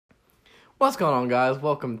What's going on, guys?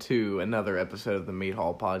 Welcome to another episode of the Meat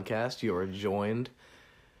Hall Podcast. You are joined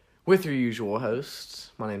with your usual hosts.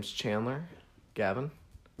 My name's Chandler. Gavin,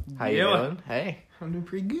 how you doing? Hey. I'm doing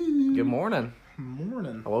pretty good. Good morning.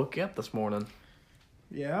 Morning. I woke you up this morning.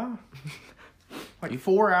 Yeah. Like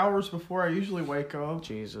 4 hours before I usually wake up.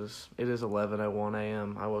 Jesus. It is 11:01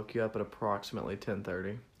 a.m. I woke you up at approximately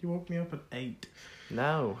 10:30. You woke me up at 8.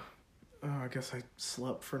 No. Oh, I guess I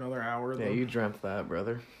slept for another hour. Yeah, you dreamt that,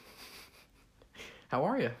 brother. How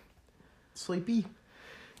are you? Sleepy?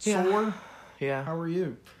 Yeah. Sore? Yeah. How are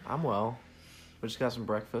you? I'm well. We just got some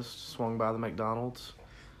breakfast, swung by the McDonald's,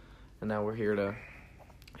 and now we're here to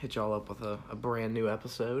hit y'all up with a brand new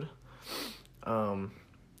episode.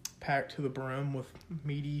 Packed to the brim with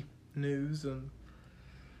meaty news and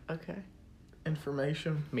Okay.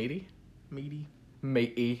 information. Meaty? Meaty.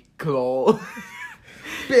 Meaty claw.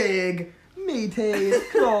 Big meaty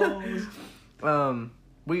claws.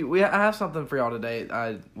 I have something for y'all today.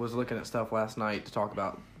 I was looking at stuff last night to talk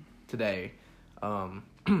about today.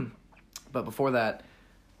 But before that,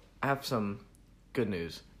 I have some good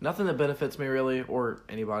news. Nothing that benefits me really or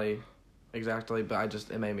anybody exactly, but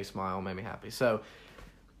it made me smile, made me happy. So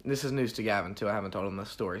this is news to Gavin too. I haven't told him this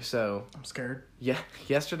story. So I'm scared. yeah,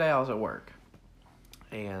 yesterday I was at work,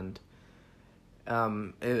 and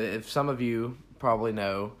if some of you probably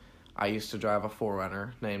know, I used to drive a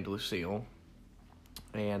 4Runner named Lucille,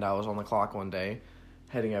 and I was on the clock one day,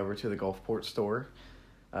 heading over to the Gulfport store.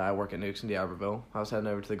 I work at Nukes in D'Iberville. I was heading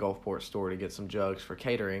over to the Gulfport store to get some jugs for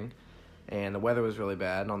catering, and the weather was really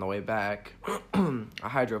bad. And on the way back, I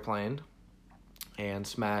hydroplaned and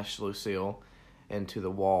smashed Lucille into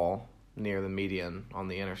the wall near the median on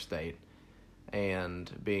the interstate.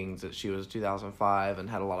 And being that she was 2005 and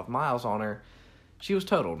had a lot of miles on her, she was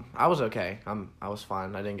totaled. I was okay. I was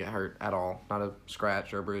fine. I didn't get hurt at all. Not a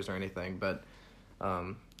scratch or a bruise or anything. But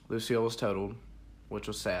Lucille was totaled, which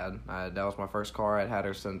was sad. That was my first car. I'd had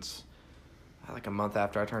her since like a month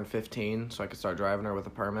after I turned 15, so I could start driving her with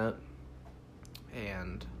a permit.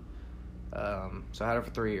 And so I had her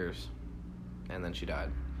for 3 years, and then she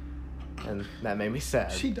died. And that made me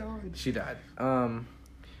sad. She died. She died.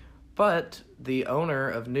 But the owner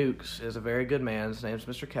of Nukes is a very good man. His name's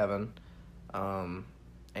Mr. Kevin.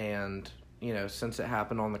 And, you know, since it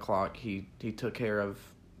happened on the clock, he took care of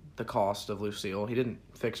the cost of Lucille. He didn't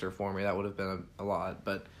fix her for me. That would have been a lot.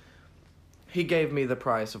 But he gave me the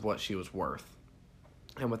price of what she was worth.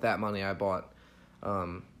 And with that money, I bought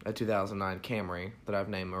a 2009 Camry that I've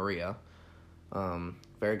named Maria.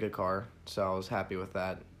 Very good car, so I was happy with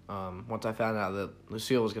that. Once I found out that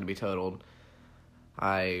Lucille was going to be totaled,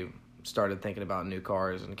 I started thinking about new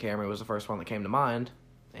cars, and Camry was the first one that came to mind,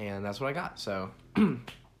 and that's what I got. So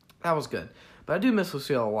that was good. But I do miss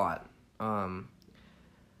Lucille a lot.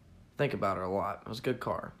 Think about her a lot. It was a good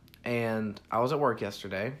car. And I was at work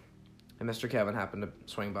yesterday, and Mr. Kevin happened to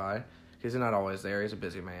swing by. He's not always there. He's a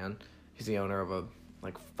busy man. He's the owner of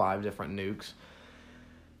 5 different Nukes.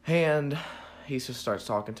 And he just starts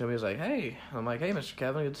talking to me. He's like, hey. I'm like, hey, Mr.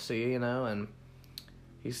 Kevin, good to see you, you know. And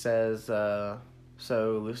he says, so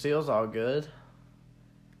Lucille's all good?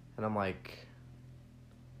 And I'm like,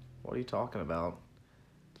 what are you talking about?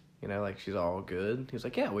 You know, like, she's all good? He's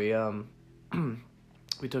like, yeah,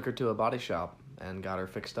 we took her to a body shop and got her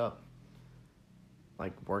fixed up.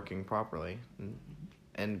 Like, working properly and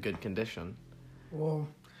in good condition. Well,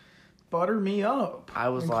 butter me up. I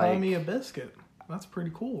was and like, call me a biscuit. That's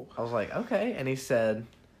pretty cool. I was like, okay. And he said,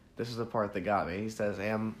 this is the part that got me. He says,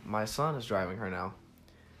 and my son is driving her now.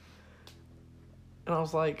 And I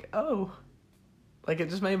was like, oh. Like,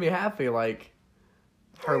 it just made me happy. Like,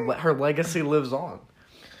 her legacy lives on.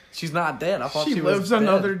 She's not dead. I thought she was lives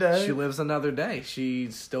another dead. day. She lives another day.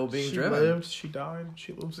 She's still being driven. She lived, she died,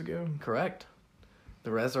 she lives again. Correct.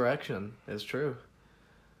 The resurrection is true.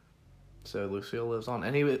 So Lucille lives on.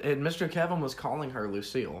 And Mr. Kevin was calling her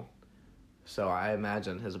Lucille. So I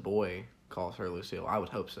imagine his boy calls her Lucille. I would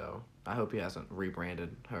hope so. I hope he hasn't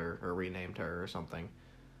rebranded her or renamed her or something.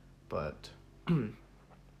 But,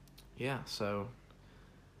 yeah, so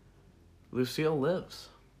Lucille lives.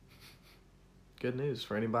 Good news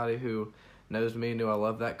for anybody who knows me, knew I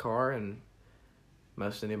love that car, and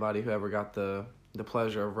most anybody who ever got the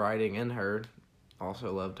pleasure of riding in her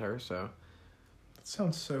also loved her, so. That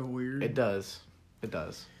sounds so weird. It does.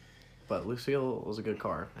 But Lucille was a good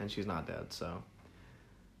car, and she's not dead, so.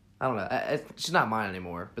 I don't know. She's not mine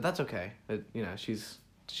anymore, but that's okay. She's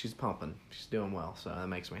pumping. She's doing well, so that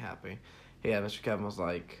makes me happy. Yeah, Mr. Kevin was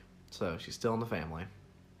like, so she's still in the family.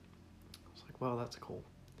 I was like, well, that's cool.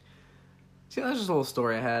 See, that's just a little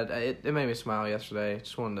story I had. It made me smile yesterday.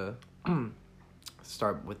 Just wanted to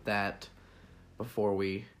start with that before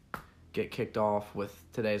we get kicked off with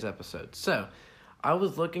today's episode. So, I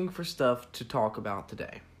was looking for stuff to talk about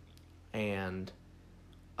today, and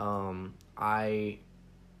I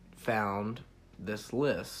found this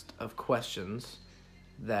list of questions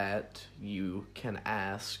that you can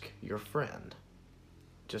ask your friend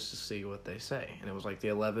just to see what they say. And it was like the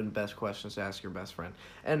 11 best questions to ask your best friend.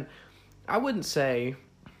 And I wouldn't say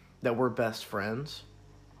that we're best friends,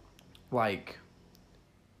 like,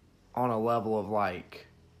 on a level of, like,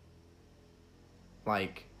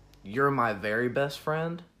 you're my very best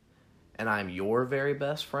friend, and I'm your very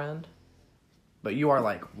best friend, but you are,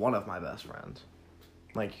 like, one of my best friends.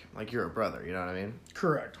 Like you're a brother, you know what I mean?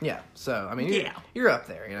 Correct. Yeah, so, I mean, you're up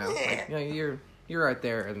there, you know? Like, you know, you're right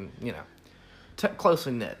there, and, you know,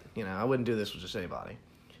 closely knit, you know? I wouldn't do this with just anybody.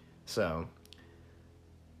 So,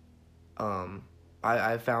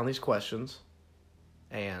 I found these questions,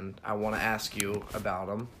 and I want to ask you about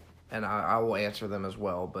them, and I will answer them as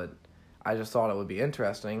well, but I just thought it would be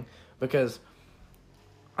interesting, because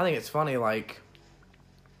I think it's funny, like,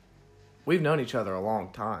 we've known each other a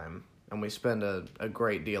long time, and we spend a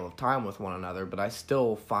great deal of time with one another, but I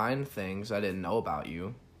still find things I didn't know about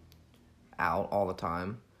you out all the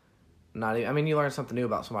time. I mean, you learn something new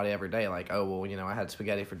about somebody every day, like, oh, well, you know, I had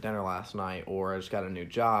spaghetti for dinner last night, or I just got a new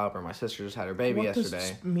job, or my sister just had her baby yesterday.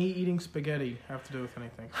 What does me eating spaghetti have to do with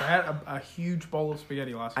anything? I had a huge bowl of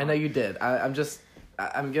spaghetti last night. I know you did.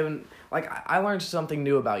 I'm giving, like, I learned something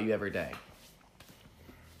new about you every day.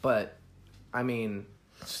 But, I mean,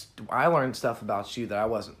 I learned stuff about you that I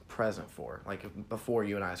wasn't present for, like, before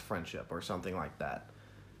you and I's friendship or something like that.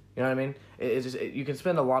 You know what I mean? You can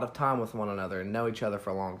spend a lot of time with one another and know each other for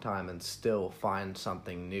a long time and still find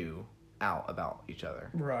something new out about each other.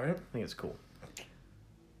 Right. I think it's cool.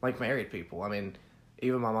 Like married people. I mean,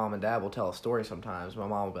 even my mom and dad will tell a story sometimes. My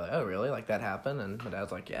mom will be like, oh, really? Like, that happened? And my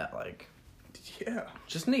dad's like, yeah, like... Yeah.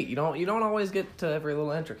 Just neat. You don't always get to every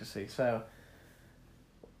little intricacy. So,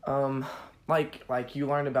 like you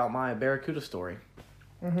learned about my Barracuda story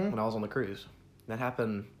when I was on the cruise. That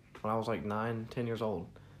happened when I was like 9, 10 years old.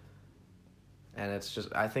 And it's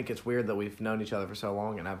just, I think it's weird that we've known each other for so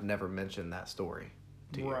long and I've never mentioned that story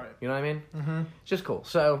to you. Right. You know what I mean? Mm-hmm. It's just cool.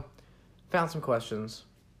 So, found some questions.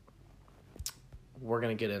 We're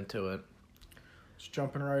going to get into it. Just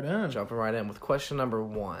jumping right in. Jumping right in with question number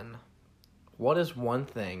 1. What is one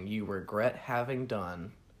thing you regret having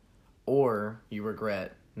done or you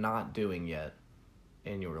regret not doing yet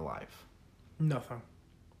in your life? Nothing.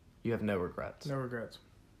 You have no regrets? No regrets.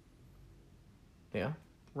 Yeah?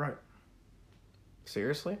 Right.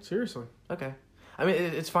 Seriously? Seriously. Okay. I mean,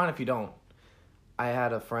 it's fine if you don't. I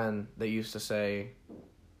had a friend that used to say,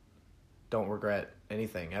 don't regret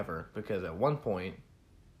anything ever, because at one point,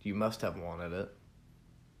 you must have wanted it.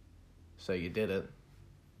 So you did it.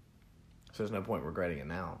 So there's no point regretting it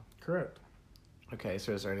now. Correct. Okay,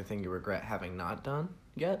 so is there anything you regret having not done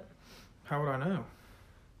yet? How would I know?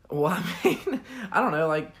 Well, I mean, I don't know,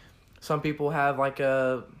 like, some people have, like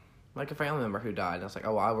a family member who died, and it's like,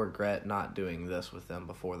 oh, I regret not doing this with them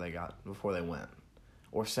before they went,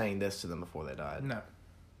 or saying this to them before they died. No.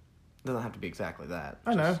 It doesn't have to be exactly that.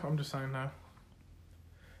 I know, I'm just saying no.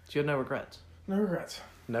 So you have no regrets? No regrets.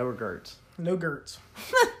 No regrets. No Gertz.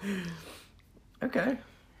 Okay.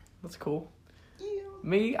 That's cool. Yeah.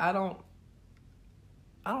 Me, I don't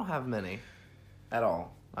have many at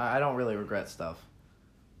all. I don't really regret stuff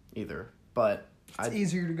either, but It's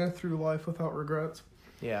easier to go through life without regrets.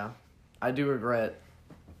 Yeah. I do regret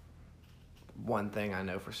one thing I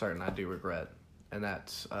know for certain I do regret, and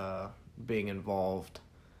that's being involved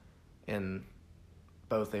in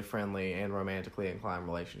both a friendly and romantically inclined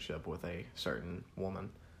relationship with a certain woman.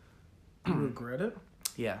 You regret it?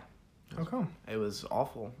 Yeah. How come? It was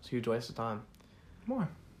awful. It's a huge waste of time. Why?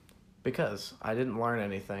 Because I didn't learn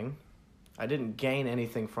anything. I didn't gain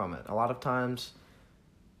anything from it. A lot of times,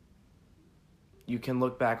 you can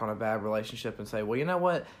look back on a bad relationship and say, well, you know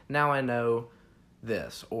what? Now I know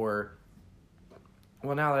this. Or,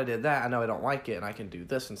 well, now that I did that, I know I don't like it, and I can do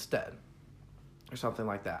this instead. Or something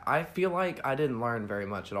like that. I feel like I didn't learn very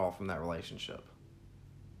much at all from that relationship.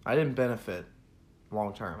 I didn't benefit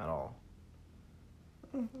long-term at all.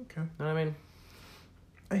 Okay. You know what I mean?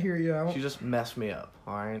 I hear you. She just messed me up,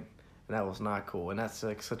 alright? And that was not cool. And that's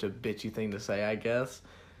like such a bitchy thing to say, I guess.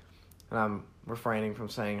 And I'm refraining from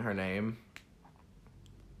saying her name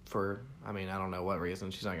for, I mean, I don't know what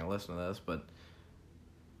reason. She's not going to listen to this, but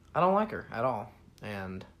I don't like her at all.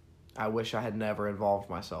 And I wish I had never involved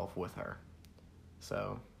myself with her.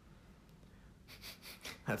 So,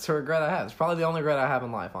 that's a regret I have. It's probably the only regret I have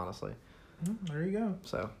in life, honestly. There you go.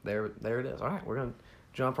 So, there it is. Alright, we're going to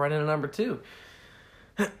jump right into number 2.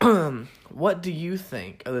 What do you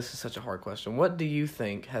think? Oh, this is such a hard question. What do you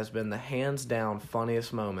think has been the hands down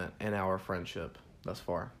funniest moment in our friendship thus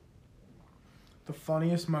far? The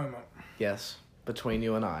funniest moment. Yes, between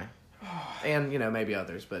you and I. And, maybe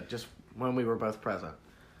others, but just when we were both present.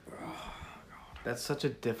 That's such a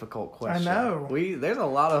difficult question. I know. There's a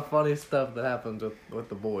lot of funny stuff that happens with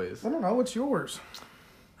the boys. I don't know. What's yours?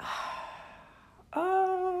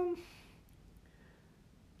 I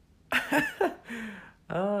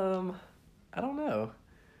don't know.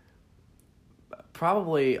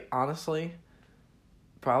 Honestly,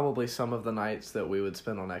 probably some of the nights that we would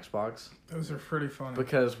spend on Xbox. Those are pretty funny.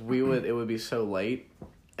 Because it would be so late,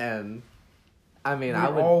 and I mean, I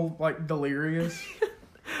would all like delirious.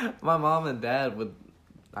 My mom and dad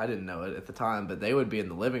I didn't know it at the time, but they would be in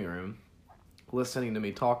the living room listening to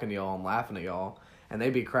me talking to y'all and laughing at y'all, and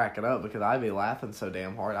they'd be cracking up because I'd be laughing so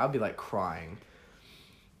damn hard. I'd be like crying.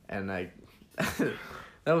 And that's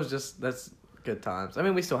good times. I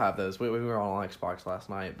mean, we still have those. We were all on Xbox last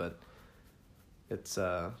night, but it's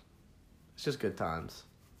just good times.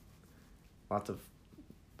 Lots of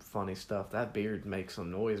funny stuff. That beard makes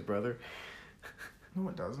some noise, brother. No,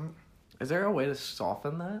 it doesn't. Is there a way to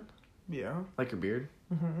soften that? Yeah. Like your beard?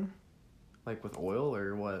 Mm-hmm. Like with oil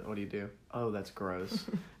or what? What do you do? Oh, that's gross.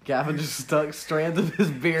 Gavin just stuck strands of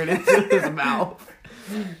his beard into his mouth.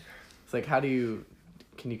 It's like, can you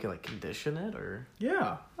like condition it or?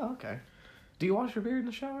 Yeah. Oh, okay. Do you wash your beard in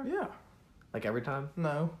the shower? Yeah. Like every time?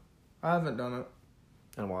 No, I haven't done it.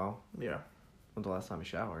 In a while? Yeah. When's the last time you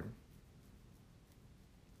showered?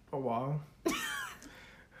 A while.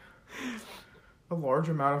 A large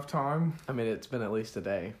amount of time. I mean, it's been at least a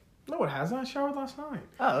day. No, it hasn't. I showered last night.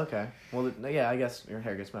 Oh, okay. Well, yeah, I guess your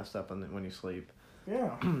hair gets messed up when you sleep.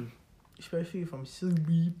 Yeah. Especially if I'm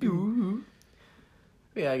sleeping.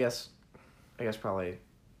 Yeah, I guess probably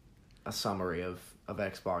a summary of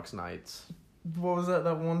Xbox nights. What was that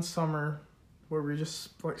one summer where we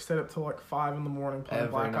just like stayed up till like 5 a.m. playing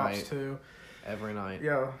Black Ops 2? Every night.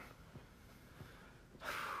 Yeah.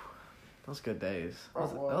 Those good days.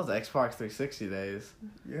 That Those Xbox 360 days.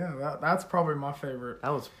 Yeah, that's probably my favorite.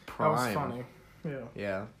 That was prime. That was funny. Yeah.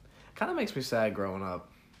 Yeah. Kind of makes me sad growing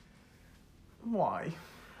up. Why?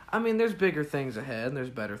 I mean, there's bigger things ahead, and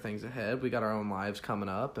there's better things ahead. We got our own lives coming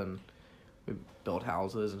up, and we build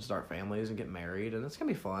houses and start families and get married, and it's going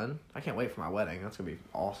to be fun. I can't wait for my wedding. That's going to be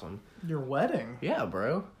awesome. Your wedding? Yeah,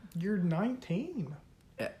 bro. You're 19.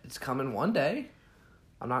 It's coming one day.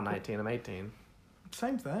 I'm not 19, I'm 18.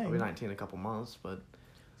 Same thing. I'll be 19 in a couple months, but...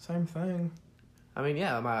 Same thing. I mean,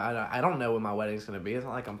 yeah, I don't know when my wedding's going to be. It's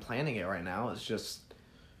not like I'm planning it right now. It's just...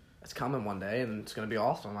 It's coming one day, and it's going to be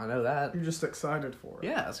awesome. I know that. You're just excited for it.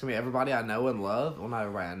 Yeah, it's going to be everybody I know and love. Well, not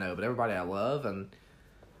everybody I know, but everybody I love and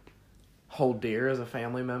hold dear as a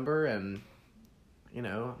family member. And,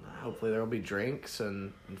 hopefully there will be drinks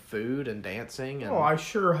and food and dancing. And I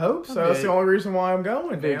sure hope so. That's the only reason why I'm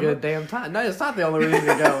going, It'll be a good damn time. No, it's not the only reason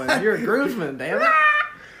you're going. You're a groomsman, damn it.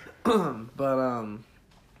 But,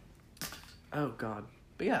 oh, God.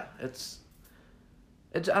 But, yeah, it's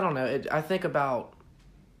I don't know. I think about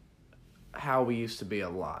how we used to be a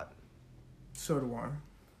lot. So do I.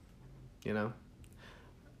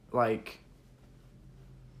 Like,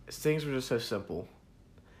 things were just so simple.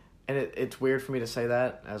 And it's weird for me to say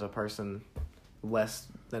that as a person less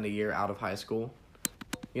than a year out of high school,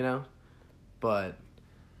 But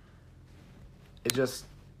it just,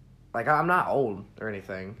 like, I'm not old or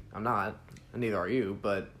anything. I'm not, and neither are you,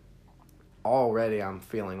 but already I'm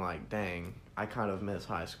feeling like, dang, I kind of miss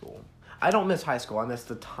high school. I don't miss high school. I miss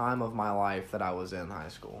the time of my life that I was in high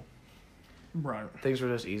school. Right. Things were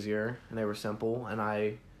just easier, and they were simple, and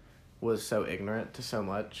I was so ignorant to so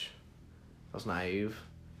much. I was naive,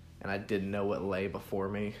 and I didn't know what lay before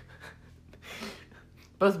me.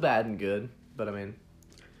 Both bad and good, but I mean...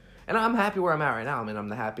 And I'm happy where I'm at right now. I mean, I'm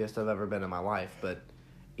the happiest I've ever been in my life, but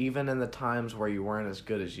even in the times where you weren't as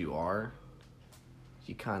good as you are,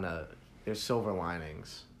 you kind of... There's silver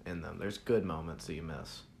linings in them. There's good moments that you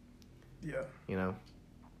miss. Yeah.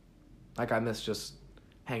 Like I miss just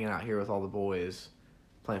hanging out here with all the boys,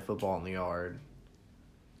 playing football in the yard.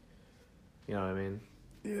 You know what I mean?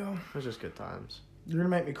 Yeah. It was just good times. You're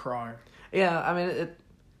going to make me cry. Yeah, I mean,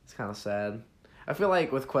 it's kind of sad. I feel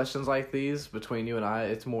like with questions like these, between you and I,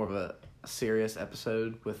 it's more of a serious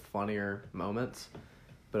episode with funnier moments.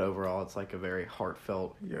 But overall, it's like a very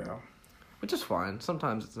heartfelt... Yeah. Which is fine.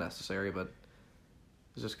 Sometimes it's necessary, but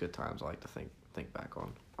it's just good times I like to think back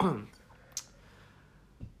on.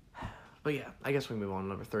 But yeah, I guess we move on to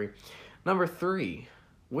number 3. Number 3,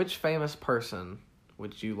 which famous person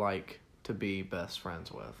would you like to be best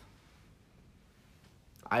friends with?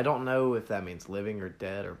 I don't know if that means living or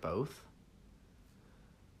dead or both.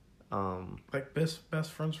 Like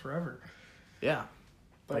best friends forever. Yeah.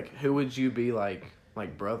 Like who would you be like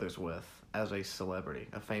brothers with as a celebrity,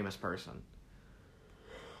 a famous person?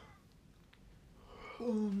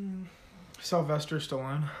 Sylvester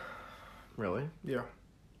Stallone. Really? Yeah.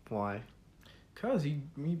 Why? Cause he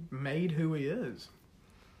made who he is.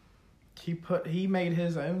 He made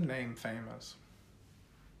his own name famous.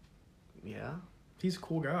 Yeah. He's a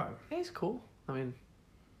cool guy. Yeah, he's cool. I mean,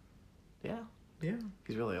 yeah. Yeah.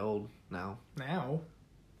 He's really old now. Now.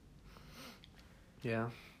 Yeah.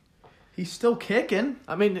 He's still kicking.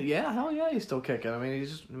 I mean, yeah, hell yeah, he's still kicking. I mean,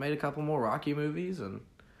 he's just made a couple more Rocky movies, and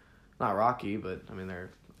not Rocky, but I mean,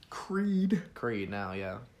 they're Creed now,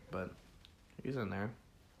 yeah. But he's in there.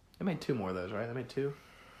 They made 2 more of those, right? They made 2?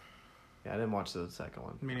 Yeah, I didn't watch the second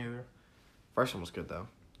one. Me neither. First one was good, though.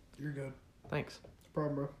 You're good. Thanks. No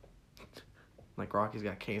problem, bro. Like, Rocky's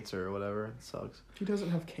got cancer or whatever. It sucks. He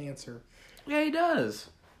doesn't have cancer. Yeah, he does.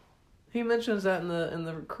 He mentions that in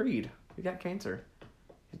the Creed. He got cancer.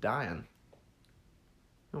 He's dying.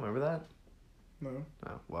 You don't remember that? No.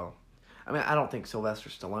 Oh, well. I mean, I don't think Sylvester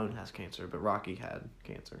Stallone has cancer, but Rocky had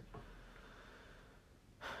cancer.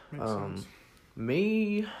 Makes sense.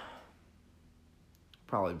 Me,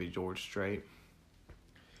 probably be George Strait.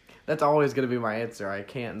 That's always going to be my answer. I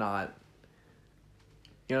can't not.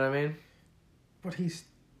 You know what I mean? But he's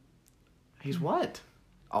what?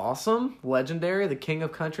 Awesome, legendary, the king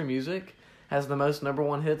of country music, has the most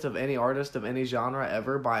 #1 hits of any artist of any genre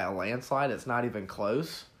ever by a landslide. It's not even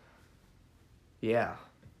close. Yeah.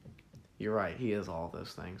 You're right. He is all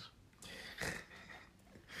those things.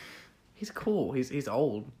 He's cool. He's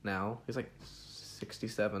old now. He's like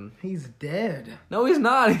 67. He's dead. No, he's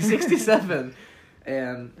not. He's 67.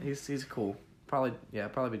 And he's cool. Probably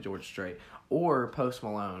be George Strait. Or Post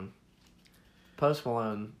Malone. Post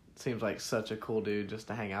Malone seems like such a cool dude just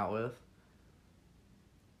to hang out with.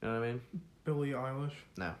 You know what I mean? Billie Eilish.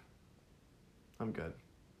 No. I'm good.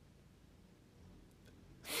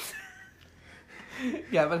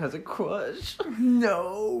 Gavin has a crush.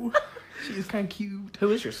 No. She's kind of cute.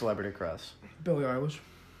 Who is your celebrity crush? Billie Eilish.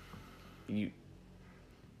 You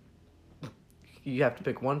have to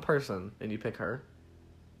pick one person, and you pick her?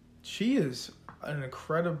 She is an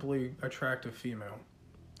incredibly attractive female.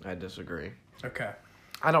 I disagree. Okay.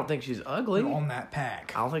 I don't think she's ugly. You're on that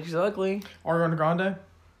pack. I don't think she's ugly. Ariana Grande?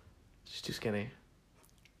 She's too skinny.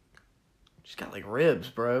 She's got, like, ribs,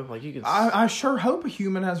 bro. Like, you can... I sure hope a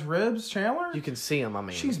human has ribs, Chandler. You can see them, I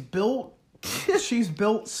mean. She's built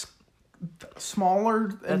smaller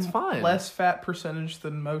and That's fine. less fat percentage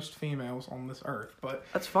than most females on this earth, but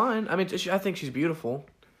That's fine. I mean, I think she's beautiful.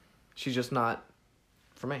 She's just not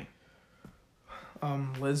for me.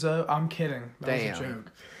 Lizzo, I'm kidding. That Damn. was a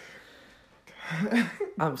joke.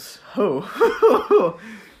 I'm so...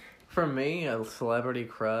 For me, a celebrity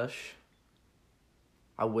crush,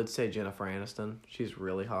 I would say Jennifer Aniston. She's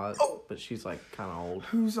really hot, but she's, like, kind of old.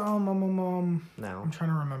 Who's now. I'm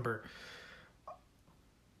trying to remember.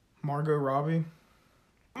 Margot Robbie.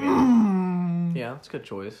 Yeah, that's a good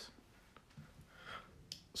choice.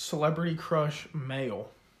 Celebrity crush male.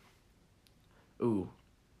 Ooh.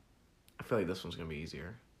 I feel like this one's gonna be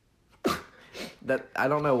easier. That I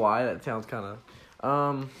don't know why, that sounds kinda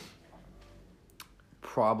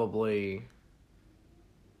probably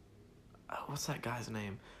what's that guy's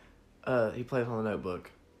name? He plays on The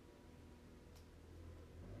Notebook.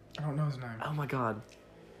 I don't know his name. Oh my god.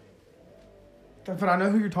 But I know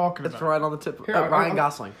who you're talking That's about. right on the tip. Here, Ryan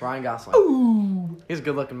Gosling. Ryan Gosling. Ooh. He's a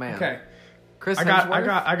good looking man. Okay. Chris I Hemsworth.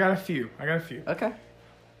 got a few. Okay.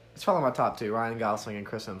 It's probably my top 2, Ryan Gosling and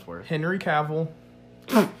Chris Hemsworth. Henry Cavill.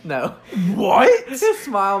 No. What? His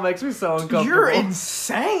smile makes me so uncomfortable. You're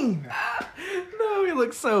insane. No, he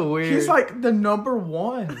looks so weird. He's like the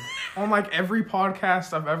 #1 on like every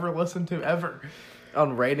podcast I've ever listened to ever.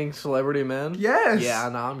 On rating celebrity men? Yes. Yeah,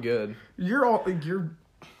 no, I'm good. You're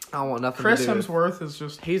I don't want nothing Chris to do with Hemsworth is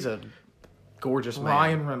just He's a gorgeous man.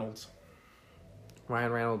 Ryan Reynolds.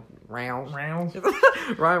 Ryan Reynolds. Reynolds.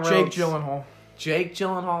 Ryan Reynolds. Jake Gyllenhaal. Jake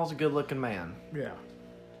Gyllenhaal's a good looking man. Yeah.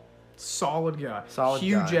 Solid guy. Solid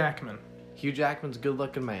Hugh guy. Jackman. Hugh Jackman's a good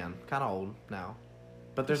looking man. Kind of old now.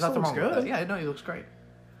 But there's He nothing still wrong looks with good. that. Yeah, no, he looks great.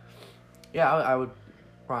 Yeah, I would.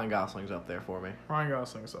 Ryan Gosling's up there for me. Ryan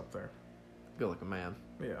Gosling's up there. Good looking man.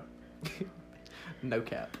 Yeah. No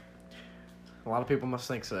cap. A lot of people must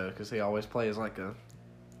think so because he always plays like a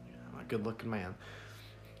good looking man.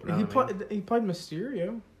 You know what I mean? He played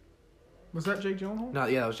Mysterio. Was that Jake Gyllenhaal? No,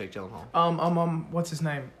 yeah, that was Jake Gyllenhaal. What's his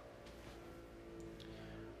name?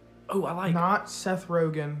 Oh, I like. Not Seth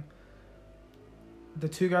Rogen. The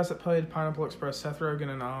two guys that played Pineapple Express, Seth Rogen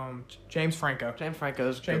and James Franco. James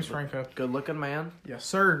Franco's Franco. good looking man. Yes,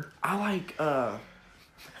 sir. I like it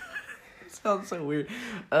sounds so weird.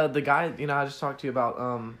 The guy, I just talked to you about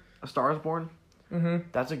A Star Is Born. Mm-hmm.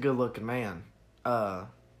 That's a good looking man. Don't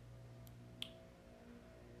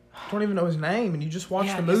even know his name, and you just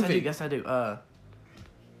watched the movie. Yes, I do.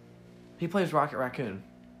 He plays Rocket Raccoon.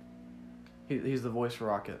 He's the voice for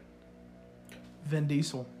Rocket. Vin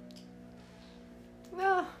Diesel.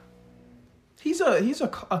 Yeah. He's a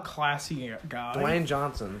classy guy. Dwayne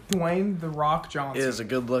Johnson. Dwayne The Rock Johnson is a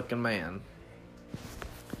good looking man.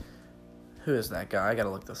 Who is that guy? I gotta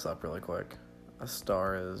look this up really quick. A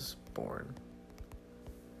Star Is Born.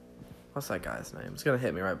 What's that guy's name? It's gonna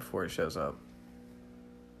hit me right before he shows up.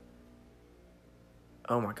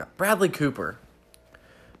 Oh my god. Bradley Cooper.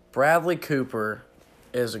 Bradley Cooper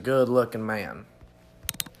is a good looking man.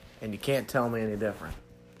 And you can't tell me any different.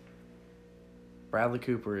 Bradley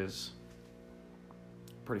Cooper is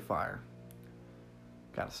pretty fire.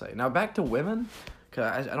 Gotta say. Now back to women.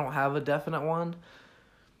 Because I don't have a definite one.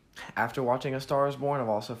 After watching A Star Is Born, I've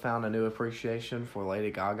also found a new appreciation for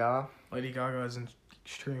Lady Gaga. Lady Gaga is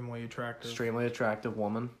extremely attractive. Extremely attractive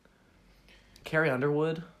woman. Carrie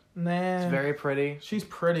Underwood. Nah. She's very pretty. She's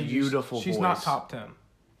pretty. Beautiful She's voice. not top 10.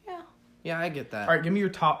 Yeah, I get that. All right, give me your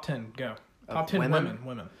top 10. Go. Top 10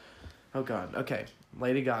 women. Oh, God. Okay.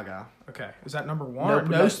 Lady Gaga. Okay. Is that number one?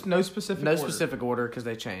 No specific order? No specific order because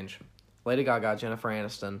they change. Lady Gaga, Jennifer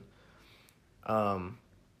Aniston. The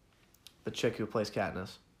chick who plays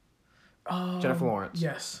Katniss. Jennifer Lawrence.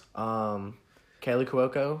 Yes. Kaylee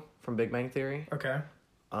Cuoco from Big Bang Theory. Okay.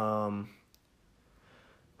 God,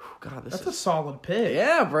 That's a solid pick.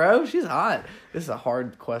 Yeah, bro. She's hot. This is a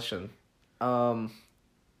hard question. Oh,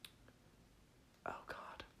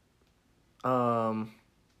 God.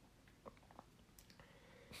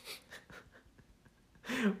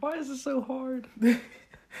 Why is this so hard? Would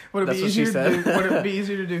it That's what she said. Would it be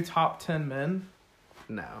easier to do top 10 men?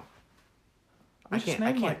 No. I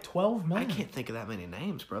can't. Like 12 men. I can't think of that many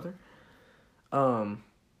names, brother. I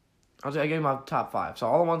gave you my top 5. So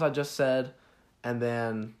all the ones I just said, and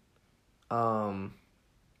then,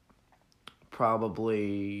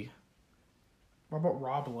 probably. What about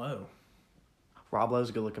Rob Lowe? Rob Lowe's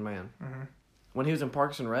a good looking man. Mm-hmm. When he was in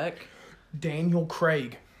Parks and Rec. Daniel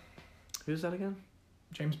Craig. Who's that again?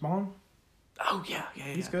 James Bond. Oh yeah.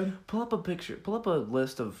 He's good. Pull up a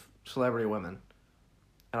list of celebrity women,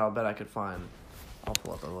 and I'll bet I could find. I'll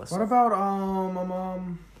pull up a list. What about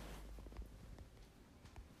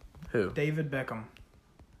who? David Beckham.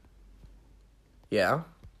 Yeah,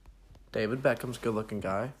 David Beckham's a good looking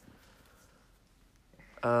guy.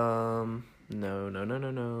 No.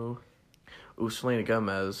 Ooh, Selena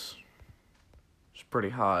Gomez. She's pretty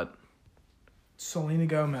hot. Selena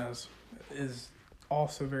Gomez is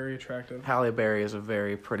also very attractive. Halle Berry is a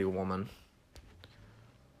very pretty woman.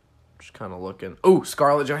 Just kind of looking. Ooh,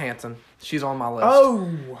 Scarlett Johansson. She's on my list. Oh!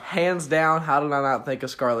 Hands down, how did I not think of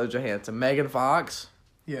Scarlett Johansson? Megan Fox?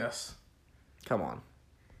 Yes. Come on.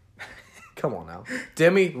 Come on now.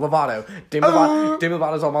 Demi Lovato. Demi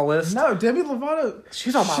Lovato's on my list. No, Demi Lovato.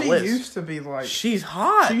 She's on my list. She used to be like. She's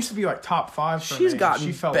hot. She used to be like top 5 for She's me. gotten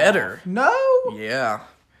She fell better. off. No. Yeah.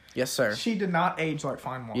 Yes, sir. She did not age like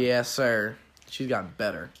fine wine. Yes, sir. She's gotten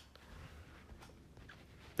better.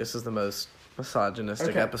 This is the most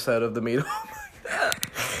misogynistic episode of the meet.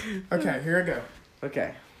 Okay, here I go.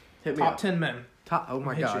 Okay. Hit me Top up. 10 men. Oh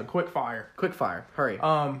my God. Quick fire. Quick fire. Hurry.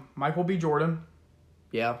 Michael B. Jordan.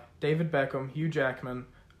 Yeah. David Beckham. Hugh Jackman.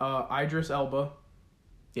 Idris Elba.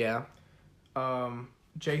 Yeah.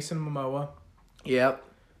 Jason Momoa. Yep.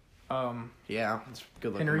 Yeah. It's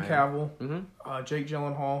good looking. Henry Cavill. Mm-hmm. Jake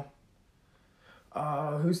Gyllenhaal.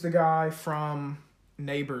 Who's the guy from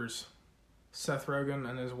Neighbors? Seth Rogen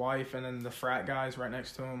and his wife, and then the frat guys right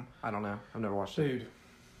next to him. I don't know. I've never watched it.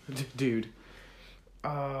 Dude.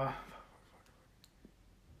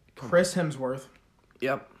 Chris Hemsworth.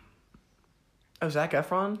 Yep. Oh, Zac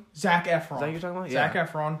Efron? Zac Efron. Is that what you're talking about? Zac Yeah.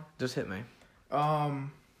 Efron. Just hit me.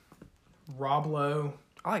 Rob Lowe.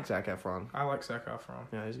 I like Zac Efron. I like Zac Efron.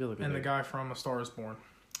 Yeah, he's good looking. And the guy from A Star Is Born.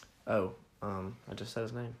 Oh, I just said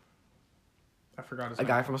his name. I forgot his A name.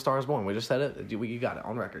 guy from A Star Is Born. We just said it. You got it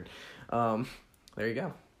on record. There you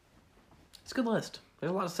go. It's a good list.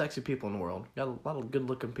 There's a lot of sexy people in the world. Got a lot of good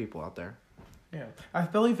looking people out there. Yeah. I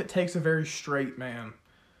believe it takes a very straight men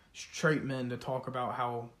to talk about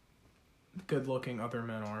how good looking other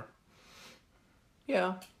men are.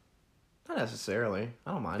 Yeah. Not necessarily.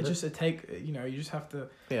 I don't mind it. You just have to.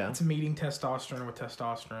 Yeah. It's meeting testosterone with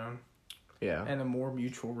testosterone. Yeah. in a more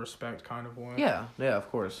mutual respect kind of way. Yeah, of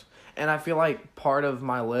course. And I feel like part of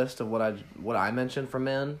my list of what I mentioned for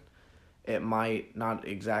men, it might not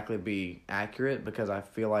exactly be accurate because I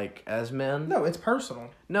feel like as men... No, it's personal.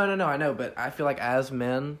 No, I know, but I feel like as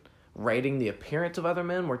men, rating the appearance of other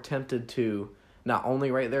men, we're tempted to not only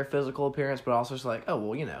rate their physical appearance, but also just like, oh,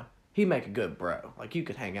 well, he'd make a good bro. Like, you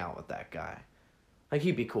could hang out with that guy. Like,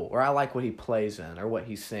 he'd be cool. Or I like what he plays in, or what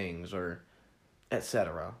he sings, or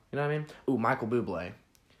etc. You know what I mean? Ooh, Michael Bublé.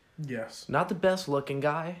 Yes. Not the best looking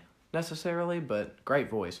guy, necessarily, but great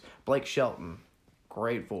voice. Blake Shelton.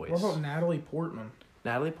 Great voice. What about Natalie Portman?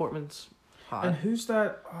 Natalie Portman's hot. And who's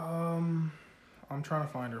that? I'm trying to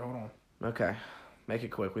find her. Hold on. Okay. Make it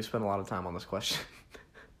quick. We spent a lot of time on this question.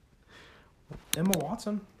 Emma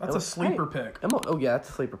Watson. That's a sleeper pick. Oh, yeah, that's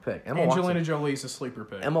a sleeper pick. Angelina Jolie's a sleeper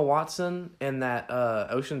pick. Emma Watson in that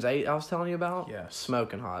Ocean's 8 I was telling you about? Yes.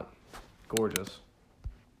 Smoking hot. Gorgeous.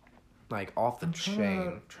 Like, off the chain.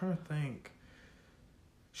 I'm trying to think.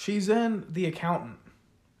 She's in The Accountant.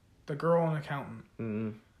 The girl in Accountant. I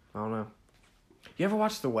don't know. You ever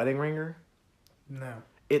watch The Wedding Ringer? No.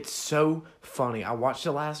 It's so funny. I watched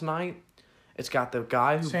it last night. It's got the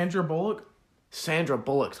guy who... Sandra Bullock? Sandra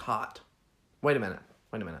Bullock's hot. Wait a minute.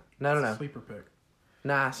 No. Sleeper pick.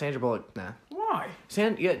 Nah, Sandra Bullock, nah. Why?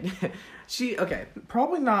 Okay.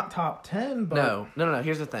 Probably not top 10, but... No.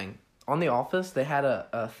 Here's the thing. On The Office, they had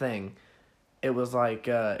a thing. It was like,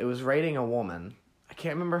 it was rating a woman. I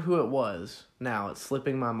can't remember who it was. Now, it's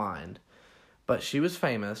slipping my mind. But she was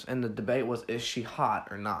famous, and the debate was, is she hot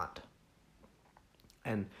or not?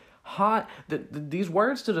 And hot, these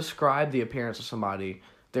words to describe the appearance of somebody,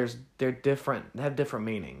 they're different, they have different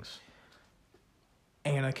meanings.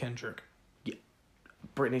 Anna Kendrick. Yeah.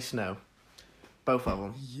 Brittany Snow. Both of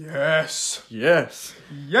them. Yes. They're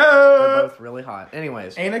Yeah. both really hot.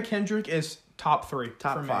 Anyways. Anna Kendrick is top 3.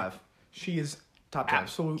 Top 5. She is top 10.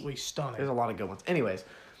 Absolutely stunning. There's a lot of good ones. Anyways.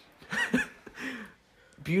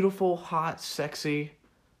 Beautiful, hot, sexy,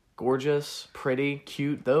 gorgeous, pretty,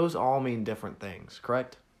 cute. Those all mean different things,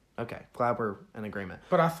 correct? Okay, glad we're in agreement.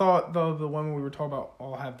 But I thought the women we were talking about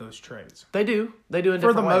all have those traits. They do in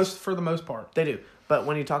different ways. For the most part. They do. But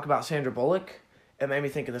when you talk about Sandra Bullock, it made me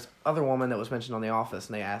think of this other woman that was mentioned on The Office,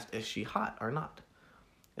 and they asked, is she hot or not?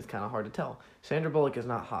 It's kind of hard to tell. Sandra Bullock is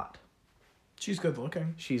not hot. She's good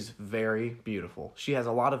looking. She's very beautiful. She has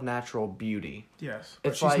a lot of natural beauty. Yes.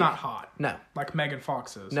 But she's not hot. No. Like Megan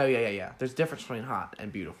Fox is. No, yeah. There's a difference between hot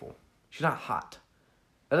and beautiful. She's not hot.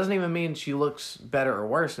 That doesn't even mean she looks better or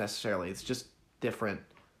worse necessarily. It's just different.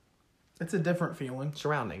 It's a different feeling.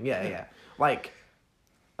 Surrounding. Yeah. Like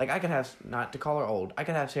I could have, not to call her old, I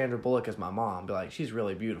could have Sandra Bullock as my mom. Be like, she's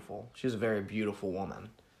really beautiful. She's a very beautiful woman.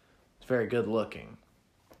 She's very good looking.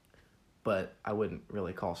 But I wouldn't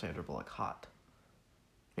really call Sandra Bullock hot.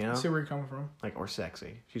 You know? I see where you're coming from. Like, or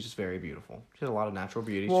sexy. She's just very beautiful. She has a lot of natural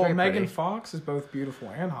beauty. Well, She's Megan pretty. Fox is both beautiful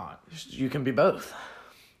and hot. You can be both.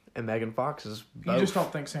 And Megan Fox is both. You just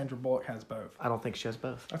don't think Sandra Bullock has both. I don't think she has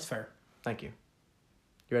both. That's fair. Thank you.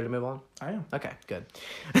 You ready to move on? I am. Okay, good.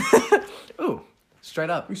 Ooh, straight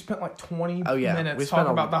up. We spent like 20 we minutes spent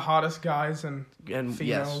talking about the hottest guys and females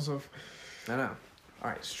yes. of... I know. All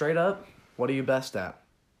right, straight up, what are you best at?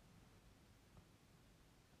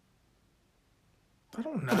 I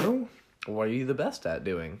don't know. What are you the best at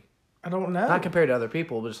doing? I don't know. Not compared to other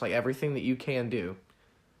people, but just like everything that you can do.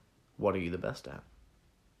 What are you the best at?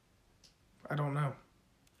 I don't know.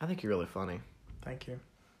 I think you're really funny. Thank you.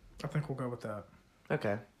 I think we'll go with that.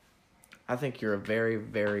 Okay. I think you're a very,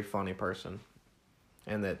 very funny person.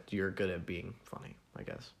 And that you're good at being funny, I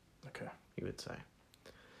guess. Okay. You would say.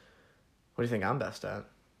 What do you think I'm best at?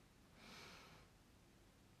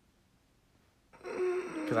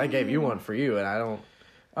 Because I gave you one for you, and I don't...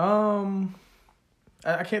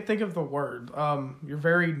 I can't think of the word. You're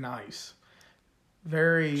very nice.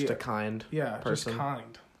 Very... Just a kind person. Just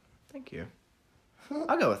kind. Thank you.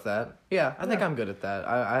 I'll go with that. Yeah, I think I'm good at that.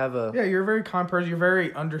 I have a... Yeah, you're a very kind person. You're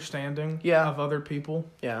very understanding of other people.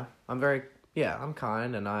 Yeah, I'm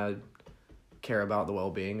kind, and I care about the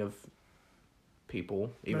well-being of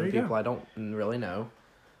people, even people I don't really know.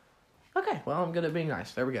 Okay, well, I'm good at being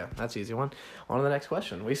nice. There we go. That's an easy one. On to the next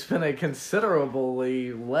question. We spent a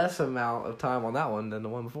considerably less amount of time on that one than the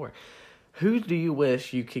one before. Who do you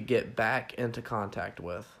wish you could get back into contact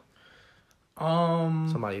with?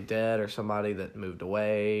 Somebody dead, or somebody that moved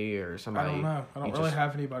away, or somebody... I don't know. I don't really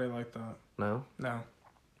have anybody like that. No? No.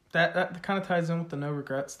 That kind of ties in with the no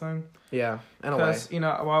regrets thing. Yeah, in a way. Because,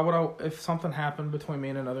 why would if something happened between me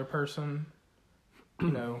and another person, I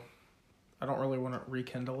don't really want to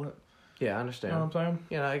rekindle it. Yeah, I understand. You know what I'm saying?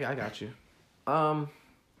 Yeah, I got you.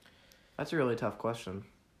 That's a really tough question.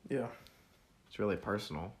 Yeah. It's really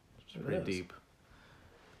personal. It's It pretty is. deep.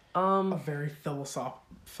 A very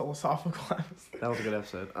philosophical episode. That was a good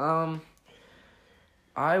episode.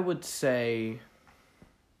 I would say,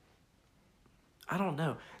 I don't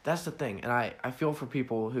know. That's the thing. And I feel for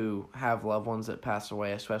people who have loved ones that pass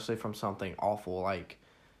away, especially from something awful, like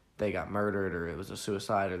they got murdered or it was a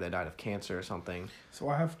suicide or they died of cancer or something. So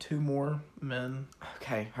I have two more men.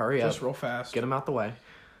 Okay, hurry up. Just real fast. Get them out the way.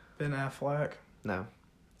 Ben Affleck No.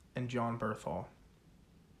 and John Berthal.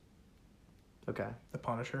 Okay. The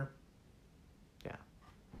Punisher. Yeah.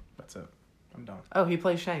 That's it. I'm done. Oh, he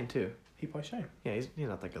plays Shane, too. He plays Shane. Yeah, he's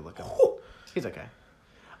not that good looking. He's okay.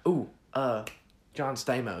 Ooh, John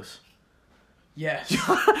Stamos. Yes.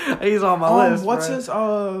 He's on my list, What's bro. his,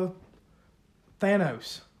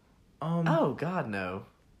 Thanos. Oh, God, no.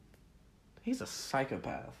 He's a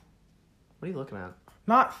psychopath. What are you looking at?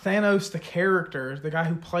 Not Thanos the character, the guy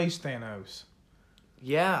who plays Thanos.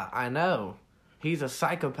 Yeah, I know. He's a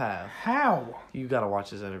psychopath. How? You gotta watch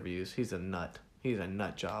his interviews. He's a nut. He's a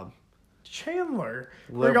nut job. Chandler.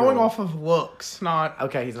 Liberal. They're going off of looks, not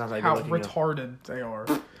Okay, he's not that how good looking. retarded they are.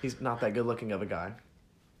 He's not that good looking of a guy.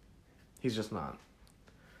 He's just not.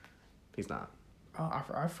 He's not. Oh,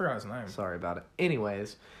 I forgot his name. Sorry about it.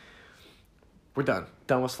 Anyways, we're done.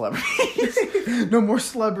 Done with celebrities. No more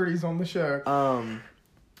celebrities on the show.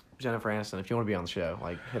 Jennifer Aniston, if you want to be on the show,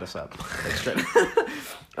 like, hit us up. Like, straight.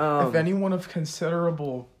 If anyone of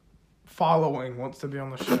considerable following wants to be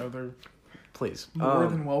on the show, they're please. more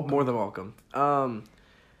than welcome. More than welcome. I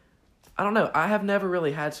don't know. I have never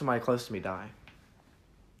really had somebody close to me die.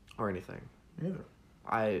 Or anything. Neither.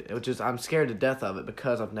 I'm scared to death of it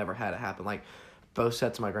because I've never had it happen. Like, both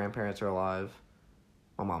sets of my grandparents are alive.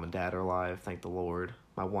 My mom and dad are alive, thank the Lord.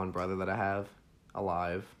 My one brother that I have,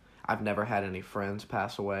 alive. I've never had any friends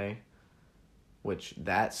pass away, which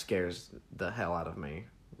that scares the hell out of me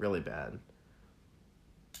really bad.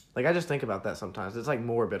 Like, I just think about that sometimes. It's like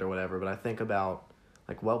morbid or whatever, but I think about,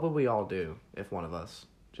 like, what would we all do if one of us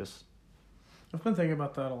just... I've been thinking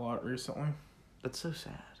about that a lot recently. That's so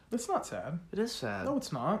sad. It's not sad. It is sad. No,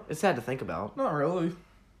 it's not. It's sad to think about. Not really.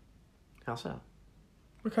 How sad?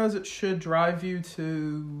 Because it should drive you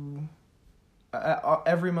to...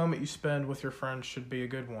 every moment you spend with your friends should be a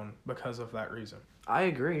good one because of that reason. I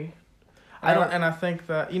agree. And I think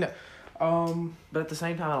that, But at the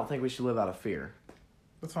same time, I don't think we should live out of fear.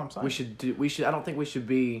 that's what I'm saying. I don't think we should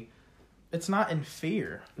be... It's not in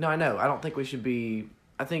fear. No, I know. I don't think we should be...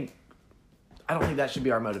 I don't think that should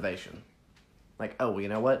be our motivation. Like, oh, well, you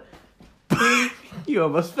know what? You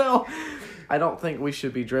almost fell. I don't think we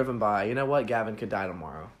should be driven by, you know what? Gavin could die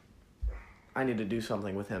tomorrow. I need to do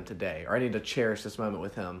something with him today. Or I need to cherish this moment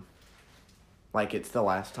with him like it's the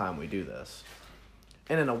last time we do this.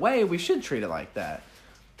 And in a way, we should treat it like that.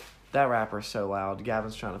 That rapper's so loud.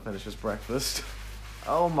 Gavin's trying to finish his breakfast.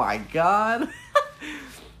 Oh my God.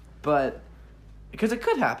 But, because it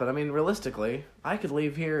could happen. I mean, realistically, I could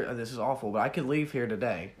leave here, and this is awful, but I could leave here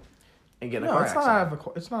today and get in a car it's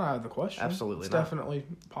accident. it's not out of the question. Absolutely it's not. definitely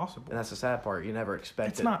possible. And that's the sad part. You never expect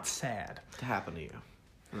It's it not sad. to happen to you.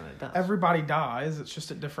 And then it does. Everybody dies. It's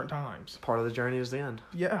just at different times. Part of the journey is the end.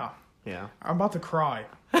 Yeah. Yeah. I'm about to cry.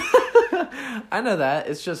 I know that.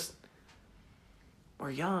 It's just,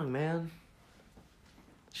 we're young, man.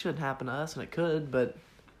 It shouldn't happen to us, and it could, but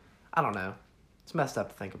I don't know. It's messed up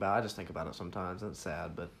to think about. I just think about it sometimes, and it's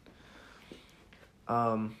sad, but...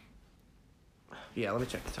 Yeah, let me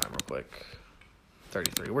check the time real quick.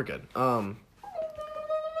 33. We're good.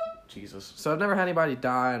 Jesus. So I've never had anybody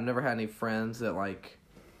die. I've never had any friends that, like,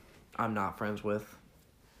 I'm not friends with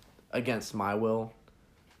against my will.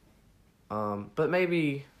 But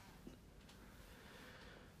maybe...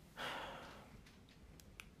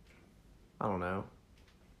 I don't know.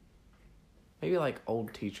 Maybe, like,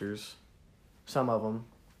 old teachers. Some of them.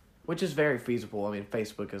 Which is very feasible. I mean,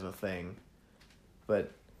 Facebook is a thing.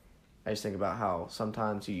 But I just think about how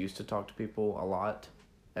sometimes you used to talk to people a lot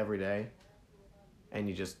every day. And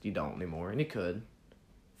you don't anymore. And you could.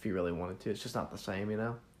 If you really wanted to. It's just not the same, you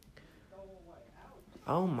know?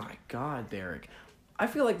 Oh my God, Derek. I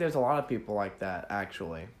feel like there's a lot of people like that,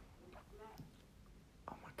 actually.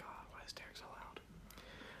 Oh my God, why is Derek so loud?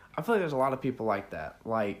 I feel like there's a lot of people like that.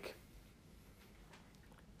 Like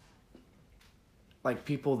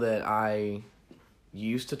people that I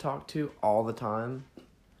used to talk to all the time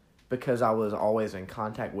because I was always in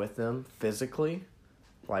contact with them physically.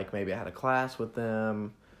 Like maybe I had a class with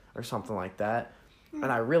them or something like that. And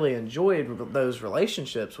I really enjoyed those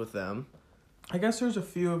relationships with them. I guess there's a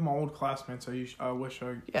few of my old classmates I wish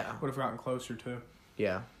I Yeah. would have gotten closer to.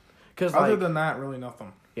 Yeah. Cause Other than that, really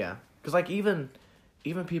nothing. Yeah. Because, like, even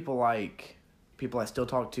people I still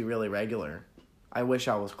talk to really regular, I wish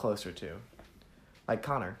I was closer to. Like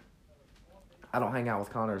Connor. I don't hang out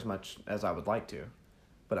with Connor as much as I would like to,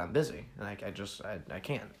 but I'm busy, and I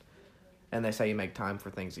can't. And they say you make time for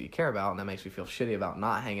things that you care about, and that makes me feel shitty about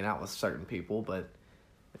not hanging out with certain people, but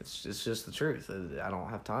it's just the truth. I don't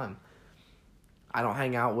have time. I don't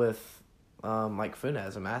hang out with, like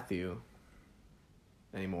Funez and Matthew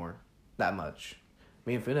anymore that much.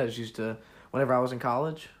 Me and Funez used to, whenever I was in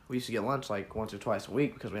college, we used to get lunch like once or twice a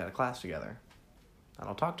week because we had a class together. I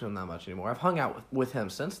don't talk to him that much anymore. I've hung out with him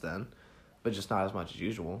since then, but just not as much as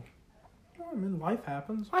usual. I mean, life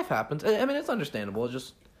happens. Life happens. I mean, it's understandable.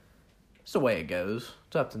 It's the way it goes.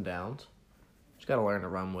 It's ups and downs. Just got to learn to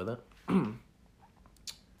run with it. All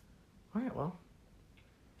right, well,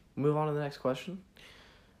 move on to the next question.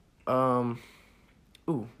 What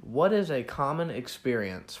is a common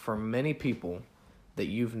experience for many people that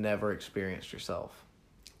you've never experienced yourself?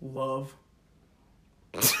 Love.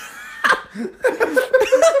 That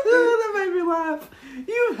made me laugh.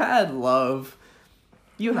 You've had love.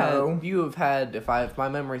 You have had, if my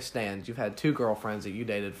memory stands, you've had 2 girlfriends that you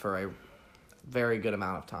dated for a very good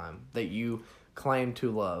amount of time that you claimed to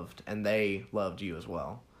loved, and they loved you as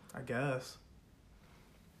well. I guess.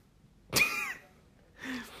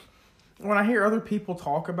 When I hear other people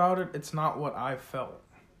talk about it, it's not what I felt.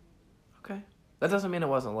 Okay. That doesn't mean it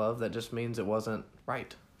wasn't love. That just means it wasn't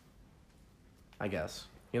right. I guess.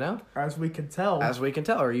 You know? As we can tell. As we can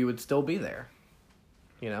tell, or you would still be there.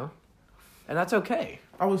 You know? And that's okay.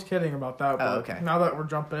 I was kidding about that, but okay. Now that we're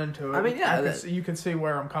jumping into it, I mean, yeah, you can see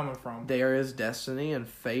where I'm coming from. There is destiny and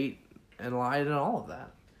fate and light and all of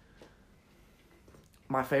that.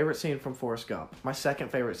 My favorite scene from Forrest Gump. My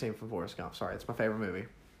second favorite scene from Forrest Gump. Sorry, it's my favorite movie.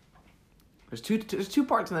 There's two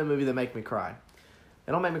parts in that movie that make me cry.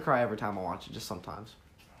 They don't make me cry every time I watch it, just sometimes.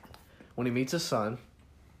 When he meets his son,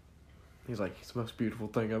 he's like, "He's the most beautiful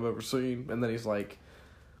thing I've ever seen." And then he's like,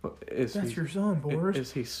 That's your son, Boris.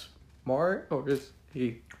 Is he smart or is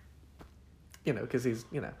he, because he's,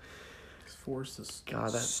 Forrest is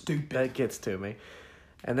God, stupid. That gets to me.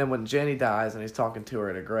 And then when Jenny dies and he's talking to her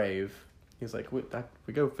at a grave, he's like, we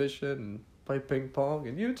go fishing and play ping pong,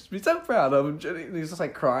 and you'd just be so proud of him, Jenny. And he's just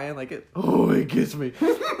like crying, like it gets me.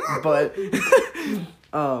 But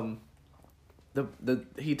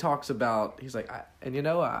he talks about, he's like,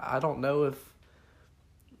 I don't know if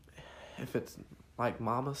it's like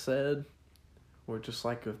Mama said, or just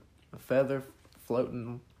like a feather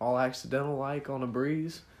floating all accidental like on a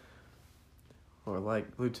breeze, or like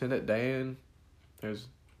Lieutenant Dan, there's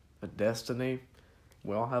a destiny.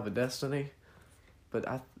 We all have a destiny. But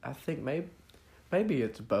I think maybe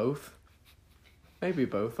it's both. Maybe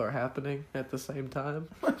both are happening at the same time.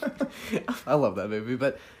 I love that movie,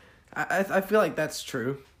 but I feel like that's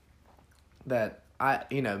true. That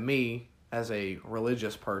me as a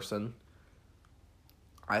religious person,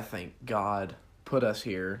 I think God put us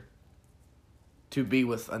here to be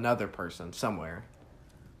with another person somewhere.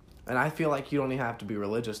 And I feel like you don't even have to be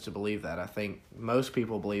religious to believe that. I think most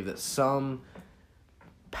people believe that some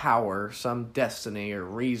power, some destiny or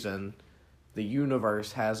reason, the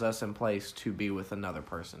universe has us in place to be with another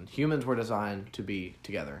person. Humans were designed to be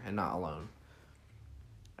together and not alone.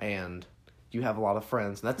 And you have a lot of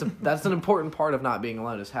friends. And that's an important part of not being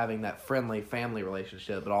alone, is having that friendly family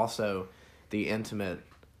relationship, but also the intimate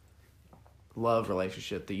love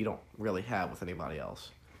relationship that you don't really have with anybody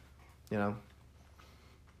else. So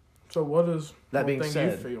what is that being thing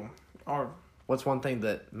said, you feel? What's one thing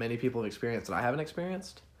that many people have experienced that I haven't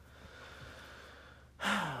experienced?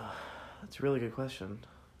 That's a really good question.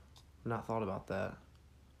 I've not thought about that.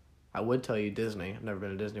 I would tell you Disney. I've never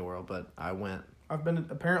been to Disney World, but I went. I've been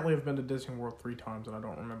to Disney World 3 times and I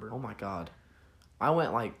don't remember. Oh my God. I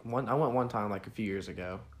went one time like a few years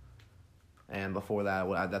ago. And before that,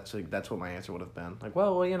 that's what my answer would have been. Like,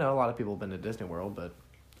 well, a lot of people have been to Disney World, but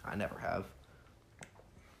I never have.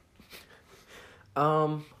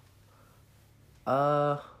 A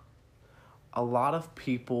lot of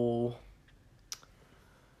people.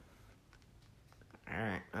 All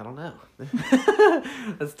right, I don't know.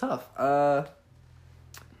 That's tough.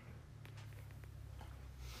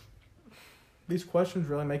 These questions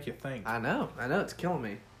really make you think. I know, it's killing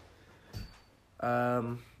me.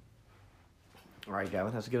 All right,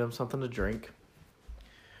 Gavin has to get him something to drink.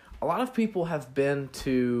 A lot of people have been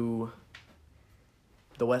to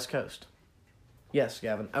the West Coast. Yes,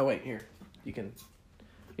 Gavin. Oh, wait, here. You can...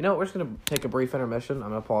 we're just going to take a brief intermission. I'm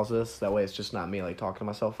going to pause this. That way it's just not me, talking to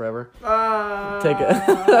myself forever. Take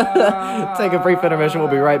a brief intermission. We'll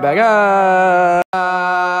be right back.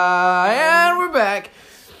 And we're back.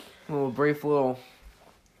 A little...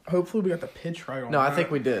 Hopefully we got the pitch right on No, that. I think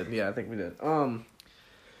we did. Yeah, I think we did.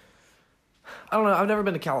 I don't know. I've never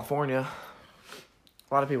been to California.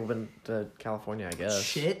 A lot of people have been to California, I guess.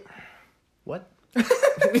 Shit. What?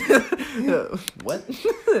 What?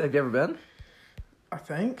 Have you ever been? I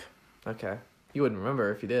think. Okay. You wouldn't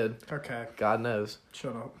remember if you did. Okay. God knows.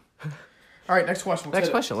 Shut up. All right, next question. Next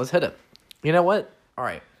question. Let's hit it. You know what? All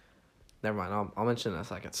right. Never mind. I'll mention it in a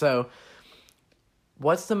second. So,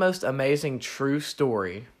 what's the most amazing true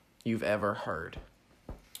story you've ever heard?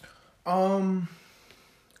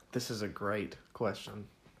 This is a great question.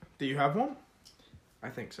 Do you have one? I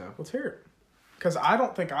think so. Let's hear it. Because I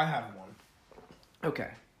don't think I have one. Okay.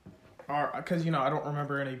 Because, I don't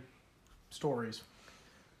remember any stories.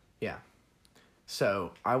 Yeah.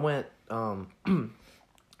 So, I went,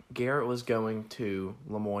 Garrett was going to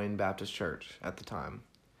Lemoyne Baptist Church at the time.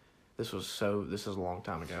 This is a long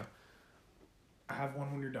time ago. I have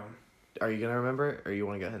one when you're done. Are you going to remember it, or you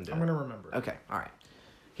want to go ahead and do it? I'm going to remember it. Okay, all right.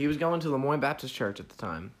 He was going to Lemoyne Baptist Church at the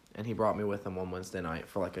time, and he brought me with him one Wednesday night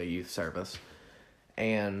for, like, a youth service.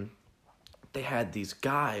 And they had these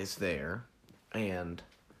guys there, and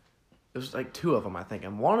it was, like, two of them, I think.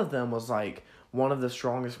 And one of them was, like, one of the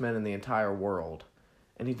strongest men in the entire world.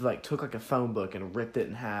 And he, like, took, like, a phone book and ripped it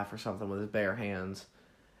in half or something with his bare hands.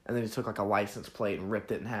 And then he took, like, a license plate and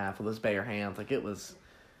ripped it in half with his bare hands. Like, it was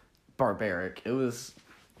barbaric. It was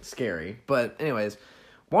scary. But, anyways,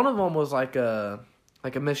 one of them was, like a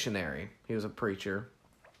missionary. He was a preacher.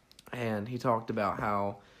 And he talked about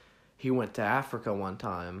how he went to Africa one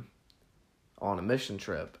time on a mission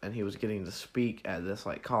trip. And he was getting to speak at this,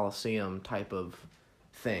 like, Coliseum type of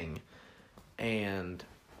thing. And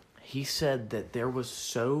he said that there was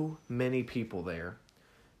so many people there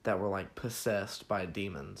that were, like, possessed by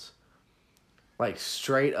demons. Like,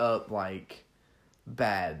 straight up, like,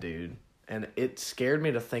 bad, dude. And it scared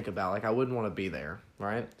me to think about. Like, I wouldn't want to be there,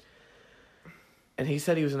 right? And he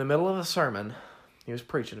said he was in the middle of a sermon. He was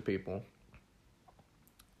preaching to people.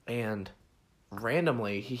 And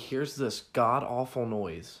randomly, he hears this god-awful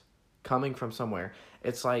noise coming from somewhere.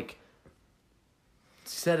 It's like,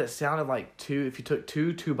 said it sounded like if you took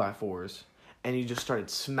two 2x4s and you just started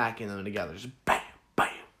smacking them together. Just bam, bam,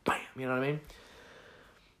 bam. You know what I mean?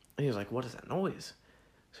 And he was like, what is that noise?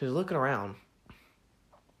 So he's looking around.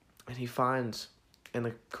 And he finds in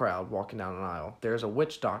the crowd walking down an aisle, there's a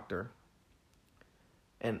witch doctor.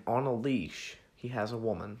 And on a leash, he has a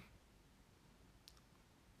woman.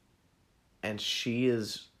 And she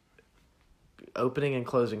is opening and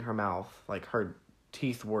closing her mouth. Like her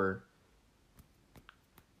teeth were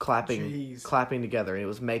clapping together. And it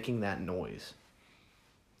was making that noise.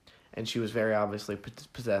 And she was very obviously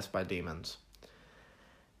possessed by demons.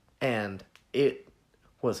 And it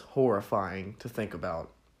was horrifying to think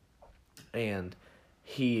about. And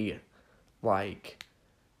he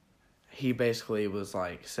basically was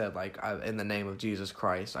like, said like, in the name of Jesus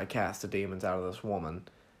Christ, I cast the demons out of this woman.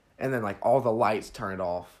 And then like all the lights turned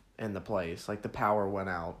off in the place. Like the power went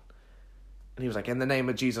out. And he was like, in the name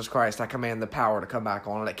of Jesus Christ, I command the power to come back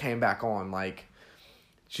on. And it came back on. Like,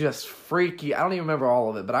 just freaky. I don't even remember all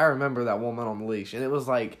of it, but I remember that woman on the leash. And it was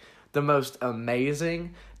like the most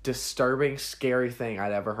amazing, disturbing, scary thing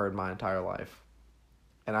I'd ever heard in my entire life.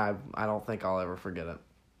 And I don't think I'll ever forget it.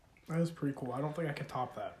 That was pretty cool. I don't think I can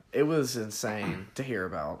top that. It was insane to hear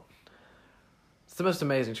about. It's the most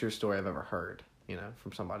amazing true story I've ever heard,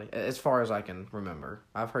 from somebody. As far as I can remember.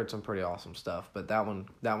 I've heard some pretty awesome stuff, but that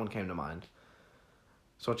one came to mind.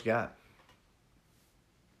 So what you got?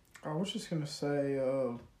 I was just going to say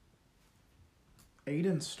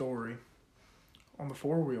Aiden's story on the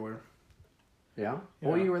four-wheeler. Yeah?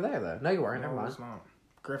 Well, you were there, though. No, you weren't. Never mind. I was not.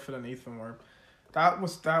 Griffin and Ethan were. That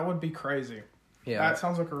would be crazy. Yeah. That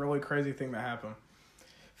sounds like a really crazy thing to happen.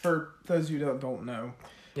 For those of you that don't know.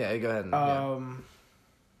 Yeah, go ahead.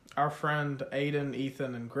 Our friend Aiden,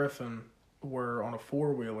 Ethan, and Griffin were on a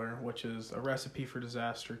four-wheeler, which is a recipe for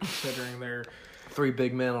disaster considering they're... 3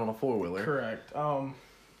 big men on a four-wheeler. Correct.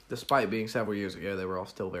 Despite being several years ago, they were all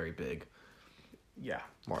still very big. Yeah.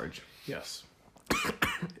 Large. Yes.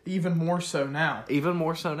 Even more so now. Even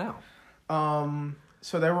more so now.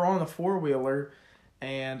 So they were on the four-wheeler,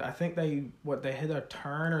 and I think they hit a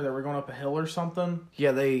turn, or they were going up a hill or something.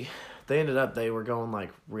 Yeah, they ended up, they were going, like,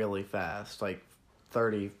 really fast, like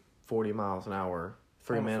 30, 40 miles an hour.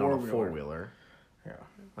 3 men on a four-wheeler. Yeah.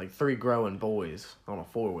 Like 3 growing boys on a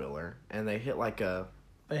four-wheeler. And they hit like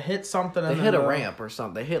They hit something. They hit a ramp or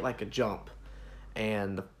something. They hit like a jump.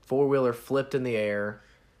 And the four-wheeler flipped in the air.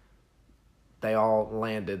 They all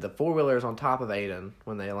landed. The four-wheeler is on top of Aiden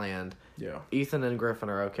when they land. Yeah. Ethan and Griffin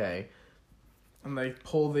are okay. And they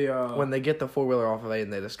pull the... When they get the four-wheeler off of Aiden,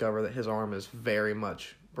 they discover that his arm is very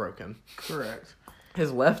much broken. Correct.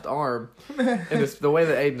 his left arm, and the way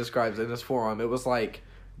that Aiden describes it, in his forearm, it was like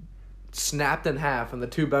snapped in half, and the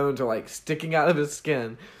two bones are like sticking out of his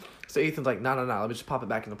skin. So Ethan's like, no, let me just pop it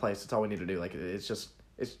back into place. That's all we need to do. Like, it's just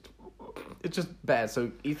bad.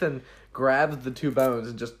 So Ethan grabs the two bones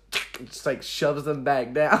and just like shoves them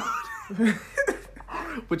back down,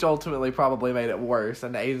 which ultimately probably made it worse.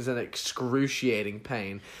 And Aiden's in excruciating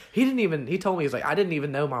pain. He told me, he's like, I didn't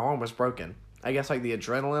even know my arm was broken. I guess like the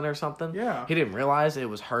adrenaline or something. Yeah. He didn't realize it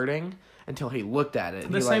was hurting until he looked at it.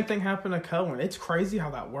 The same thing happened to Cohen. It's crazy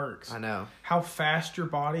how that works. I know. How fast your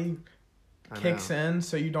body kicks in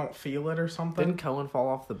so you don't feel it or something. Didn't Cohen fall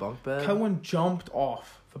off the bunk bed? Cohen jumped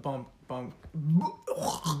off the bunk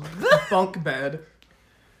bed.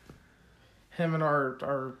 Him and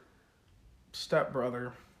our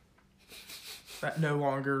stepbrother that no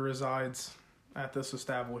longer resides at this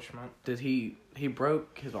establishment. Did he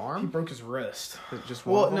broke his arm? He broke his wrist. Just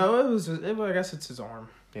one I guess it's his arm.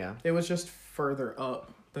 Yeah. It was just further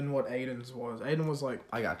up than what Aiden's was. Aiden was like,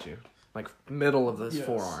 I got you. Like middle of this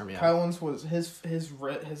forearm, yeah. Cohen's was his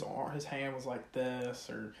hand was like this,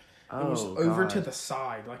 or it was over to the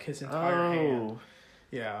side, like his entire hand.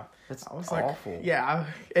 Yeah, that's awful. Like, yeah,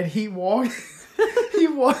 and he walked.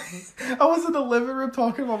 I was in the living room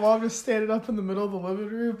talking to my mom, just standing up in the middle of the living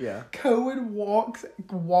room. Yeah. Cohen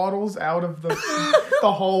waddles out of the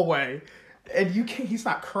the hallway. And he's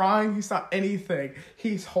not crying, he's not anything.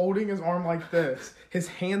 He's holding his arm like this. His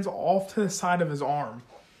hand's off to the side of his arm.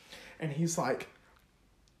 And he's like,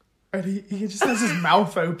 and he just has his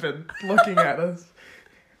mouth open looking at us.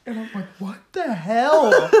 And I'm like, what the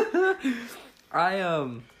hell?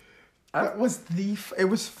 It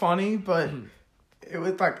was funny, but it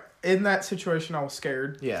was like, in that situation, I was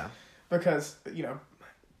scared. Yeah. Because, you know,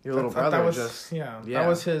 your little brother that was, just... Yeah. That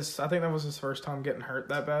was I think that was his first time getting hurt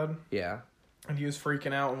that bad. Yeah. And he was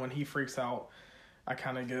freaking out, and when he freaks out, I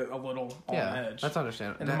kind of get a little on edge. That's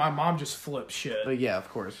understandable. And then my mom just flipped shit. But yeah, of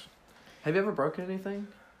course. Have you ever broken anything?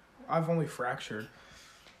 I've only fractured.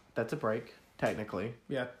 That's a break, technically.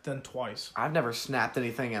 Yeah, then twice. I've never snapped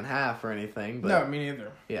anything in half or anything. But no, me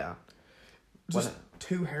neither. Yeah. Just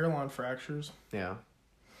 2 hairline fractures. Yeah.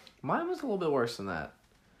 Mine was a little bit worse than that.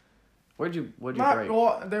 What'd you break?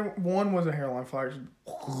 Well, one was a hairline fracture.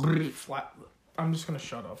 Flat. I'm just gonna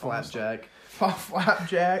shut up. Flapjack.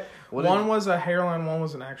 Flapjack. One was a hairline. One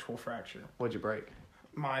was an actual fracture. What'd you break?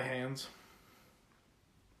 My hands.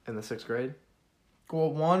 In the 6th grade?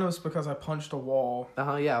 Well, one was because I punched a wall.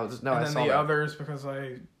 Yeah. And then the other is because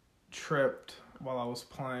I tripped while I was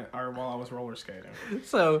roller skating.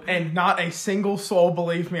 And not a single soul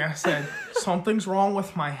believed me. I said, something's wrong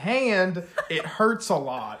with my hand. It hurts a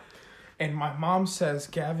lot. And my mom says,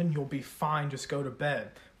 Gavin, you'll be fine. Just go to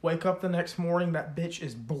bed. Wake up the next morning, that bitch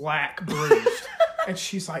is black bruised. And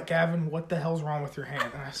she's like, Gavin, what the hell's wrong with your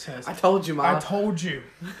hand? And I says, I told you, Mom. I told you.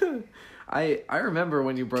 I remember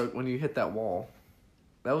when you hit that wall.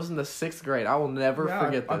 That was in the 6th grade. I will never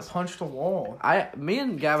forget this. I punched a wall. Me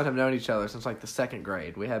and Gavin have known each other since like the 2nd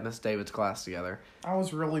grade. We had Miss David's class together. I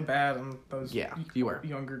was really bad in those you were.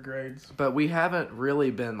 Younger grades. But we haven't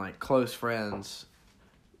really been like close friends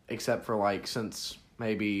except for like since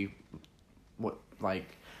maybe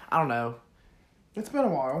I don't know. It's been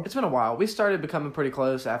a while. We started becoming pretty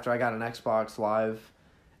close after I got an Xbox Live,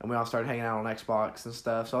 and we all started hanging out on Xbox and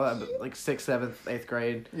stuff. So like 6th, 7th, 8th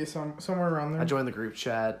grade. Yeah, somewhere around there. I joined the group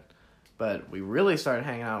chat, but we really started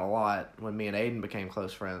hanging out a lot when me and Aiden became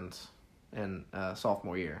close friends in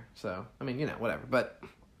sophomore year. So, I mean, whatever. But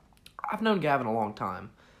I've known Gavin a long time,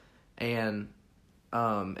 and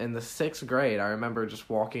in the 6th grade, I remember just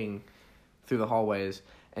walking through the hallways,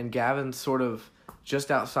 and Gavin's sort of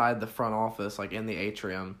just outside the front office, like in the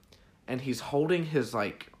atrium, and he's holding his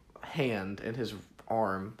like hand in his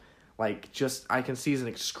arm, like just I can see he's in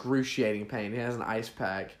excruciating pain. He has an ice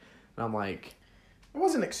pack, and I'm like, it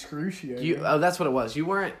wasn't excruciating. That's what it was. You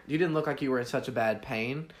didn't look like you were in such a bad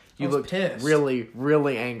pain. You looked pissed. really,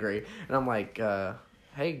 really angry, and I'm like,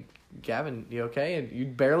 hey, Gavin, you okay? And you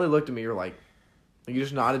barely looked at me. You're like, you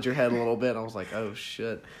just nodded your head a little bit. And I was like, oh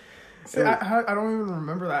shit. See, I don't even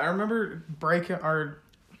remember that. I remember breaking or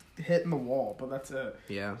hitting the wall, but that's it.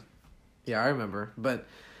 Yeah, I remember. But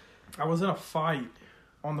I was in a fight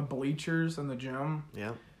on the bleachers in the gym.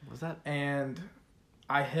 Yeah, was that? And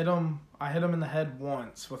I hit him in the head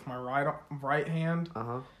once with my right hand.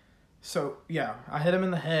 So yeah, I hit him in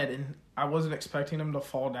the head, and I wasn't expecting him to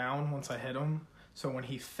fall down once I hit him. So when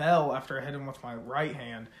he fell after I hit him with my right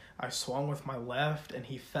hand, I swung with my left, and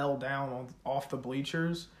he fell down off the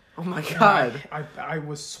bleachers. Oh my God! I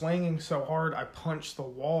was swinging so hard, I punched the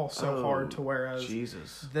wall so hard to whereas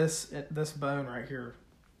Jesus, this bone right here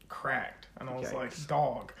cracked. And I was like,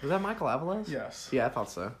 dog. Was that Michael Avalos? Yes. Yeah, I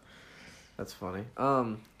thought so. That's funny.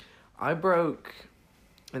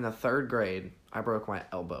 In the 3rd grade, I broke my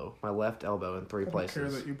elbow, my left elbow in 3 places. I don't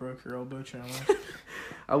care that you broke your elbow, Chandler.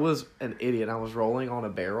 I was an idiot. I was rolling on a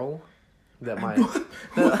barrel that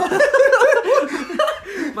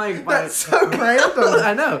That's so random.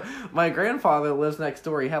 I know. My grandfather lives next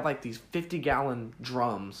door. He had like these 50-gallon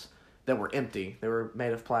drums that were empty. They were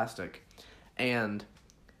made of plastic. And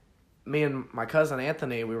me and my cousin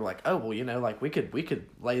Anthony, we were like, oh, well, like we could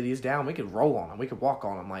lay these down. We could roll on them. We could walk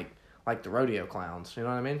on them like the rodeo clowns. You know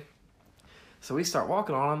what I mean? So we start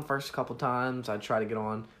walking on them. First couple times, I'd try to get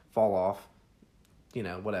on, fall off,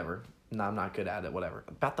 whatever. No, I'm not good at it, whatever.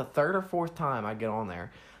 About the 3rd or 4th time I get on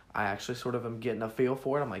there, I actually sort of am getting a feel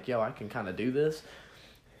for it. I'm like, yo, I can kind of do this.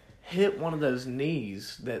 Hit one of those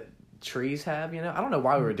knees that trees have, I don't know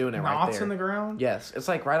why we were doing it right there. Knots in the ground? Yes. It's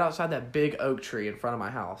like right outside that big oak tree in front of my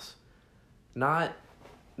house. Not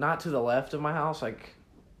to the left of my house, like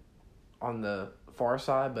on the far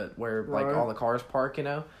side, but where like all the cars park, It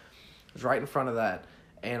was right in front of that.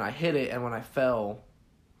 And I hit it, and when I fell,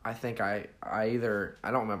 I think I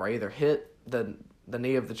don't remember. I either hit the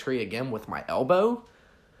knee of the tree again with my elbow,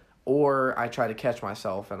 or I tried to catch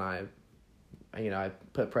myself, and I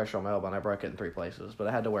put pressure on my elbow, and I broke it in 3 places. But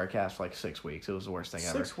I had to wear a cast for like 6 weeks. It was the worst thing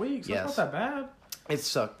ever. 6 weeks? Yes. That's not that bad. It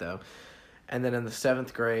sucked, though. And then in the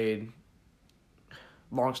 7th grade,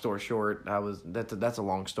 long story short, that's a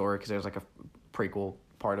long story because there's like a prequel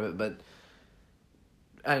part of it, but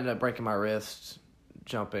I ended up breaking my wrist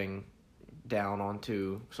jumping down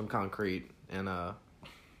onto some concrete in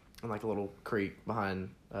like a little creek behind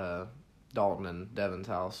Dalton and Devin's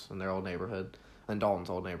house in their old neighborhood, and Dalton's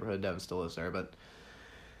old neighborhood. Devin still lives there, but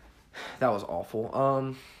that was awful.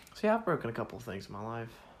 So yeah, I've broken a couple of things in my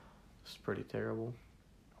life. It's pretty terrible.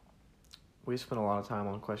 We spent a lot of time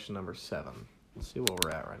on question number 7. Let's see where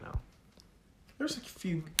we're at right now. There's a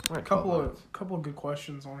couple of good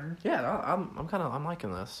questions on here. Yeah, I'm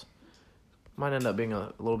liking this. Might end up being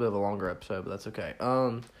a little bit of a longer episode, but that's okay.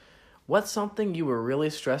 What's something you were really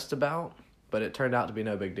stressed about, but it turned out to be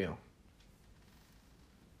no big deal?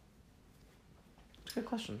 It's a good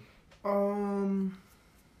question.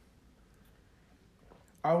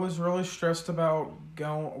 I was really stressed about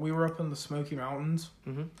going. We were up in the Smoky Mountains,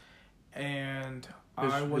 and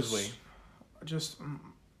I was just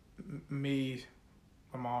me,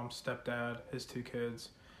 my mom, stepdad, his 2 kids,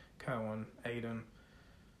 Cohen, Aiden.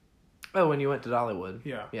 Oh, when you went to Dollywood?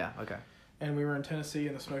 Yeah. Yeah, okay. And we were in Tennessee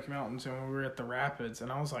in the Smoky Mountains, and we were at the Rapids,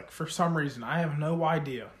 and I was like, for some reason, I have no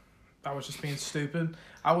idea. I was just being stupid.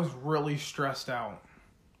 I was really stressed out.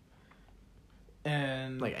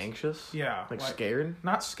 And like anxious? Yeah. Like scared?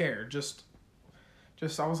 Not scared, just I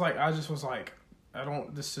just was like, I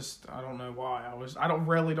don't know why. I don't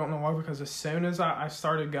know why, because as soon as I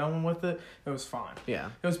started going with it, it was fine. Yeah.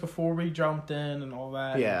 It was before we jumped in and all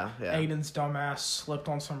that. Yeah, yeah. Aiden's dumbass slipped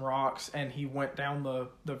on some rocks and he went down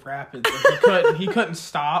the rapids and he couldn't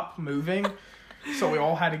stop moving. So we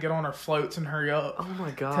all had to get on our floats and hurry up. Oh my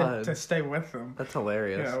god. To stay with them. That's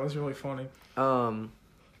hilarious. Yeah, it was really funny.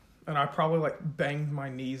 And I probably banged my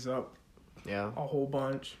knees up. Yeah. A whole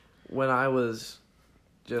bunch. When I was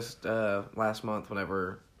just last month,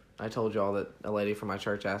 whenever I told y'all that a lady from my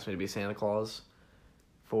church asked me to be Santa Claus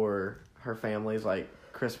for her family's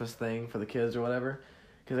Christmas thing for the kids or whatever,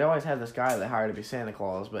 because they always had this guy that hired to be Santa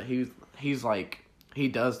Claus, but he's he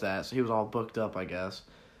does that, so he was all booked up, I guess.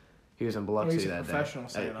 He was in Biloxi that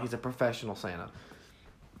day. He's a professional Santa.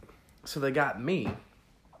 So they got me.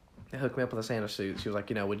 They hooked me up with a Santa suit. She was like,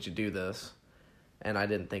 would you do this? And I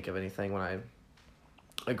didn't think of anything when I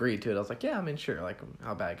agreed to it. I was like, yeah, I mean, sure.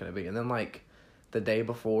 How bad can it be? And then, the day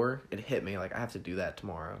before, it hit me, I have to do that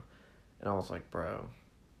tomorrow. And I was like, bro.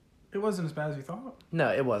 It wasn't as bad as you thought.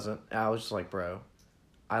 No, it wasn't. I was just like, bro,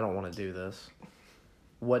 I don't want to do this.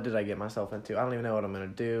 What did I get myself into? I don't even know what I'm going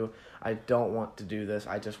to do. I don't want to do this.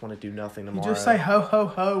 I just want to do nothing tomorrow. You just say ho, ho,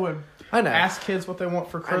 ho, and ask kids what they want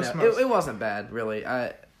for Christmas. It wasn't bad, really.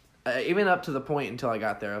 Even up to the point until I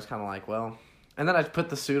got there, I was kind of like, well. And then I put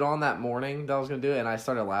the suit on that morning that I was going to do it, and I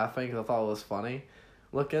started laughing because I thought it was funny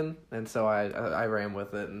looking. And so I ran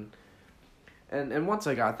with it. And once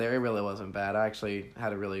I got there, it really wasn't bad. I actually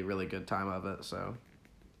had a really, really good time of it. So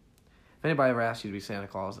if anybody ever asks you to be Santa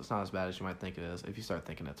Claus, it's not as bad as you might think it is. If you start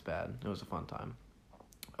thinking it's bad, it was a fun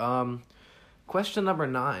time. Question number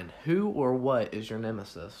 9. Who or what is your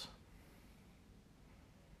nemesis?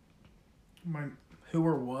 Who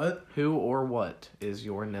or what? Who or what is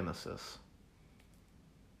your nemesis?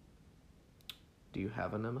 Do you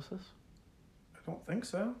have a nemesis? I don't think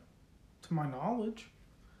so, to my knowledge.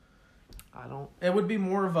 I don't... It would be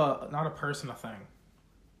more of not a person, a thing.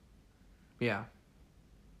 Yeah.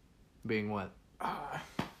 Being what?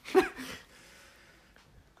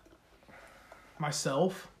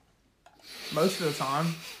 Myself. Most of the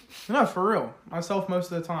time. No, for real. Myself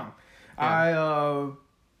most of the time. Yeah.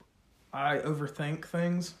 I overthink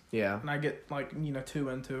things. Yeah. And I get, too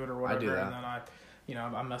into it or whatever. I do that. And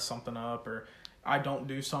then I mess something up, or I don't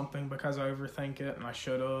do something because I overthink it and I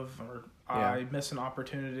should have, or I miss an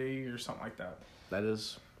opportunity or something like that. That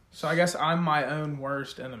is... So I guess I'm my own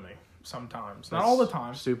worst enemy sometimes. Not all the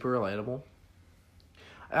time. Super relatable.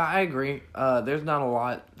 I agree. There's not a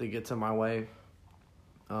lot that gets in my way.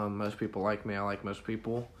 Most people like me. I like most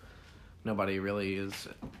people. Nobody really is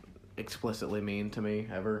explicitly mean to me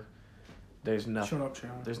ever. There's nothing. Shut up,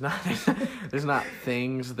 Chandler. There's not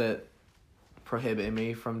things that prohibit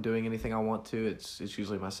me from doing anything I want to. It's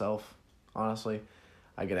usually myself. Honestly,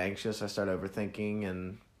 I get anxious. I start overthinking,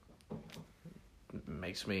 and it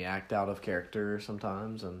makes me act out of character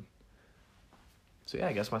sometimes. And so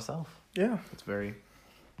I guess myself. Yeah, it's a very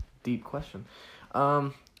deep question.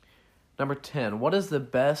 Number 10. What is the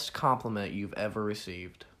best compliment you've ever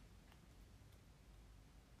received?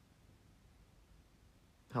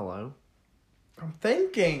 Hello? I'm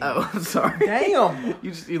thinking. Oh, I'm sorry. Damn.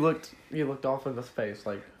 You looked off into space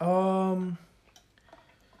like. The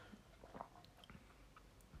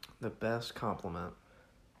best compliment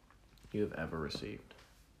you've ever received.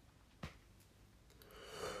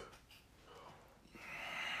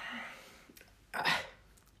 I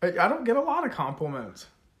don't get a lot of compliments.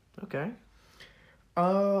 Okay.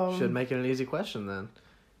 Should make it an easy question then.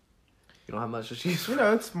 You don't have much to choose from.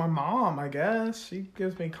 It's my mom, I guess. She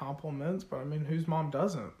gives me compliments, but I mean, whose mom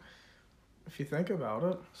doesn't? If you think about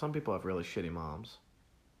it. Some people have really shitty moms.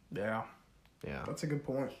 Yeah. Yeah. That's a good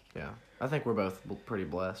point. Yeah. I think we're both pretty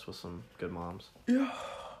blessed with some good moms. Yeah.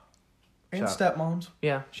 And stepmoms.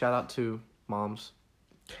 Yeah. Shout out to moms.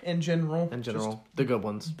 In general. Just the good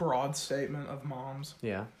ones. Broad statement of moms.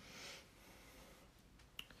 Yeah.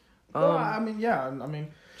 Well, I mean.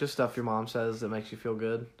 Just stuff your mom says that makes you feel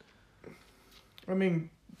good. I mean,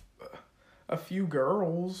 a few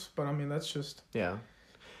girls, but I mean, that's just... Yeah.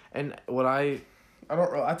 And what I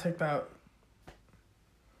take that...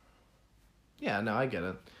 Yeah, no, I get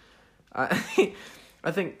it. I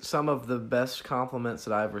think some of the best compliments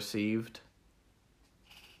that I've received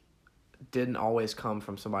didn't always come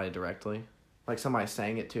from somebody directly. Like somebody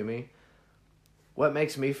saying it to me. What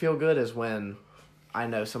makes me feel good is when I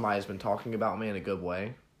know somebody's been talking about me in a good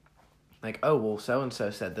way. Like, oh, well,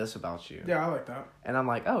 so-and-so said this about you. Yeah, I like that. And I'm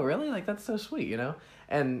like, oh, really? Like, that's so sweet,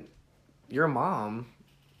 And your mom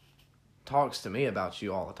talks to me about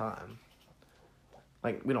you all the time.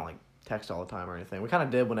 Like, we don't, text all the time or anything. We kind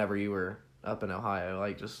of did whenever you were up in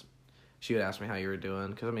Ohio. She would ask me how you were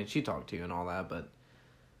doing. Because, I mean, she talked to you and all that, but...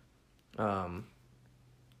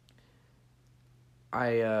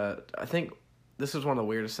 I think this was one of the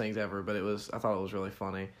weirdest things ever, but I thought it was really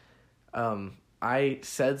funny. I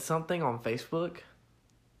said something on Facebook,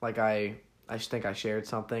 I think I shared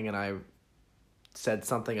something and I said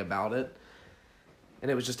something about it, and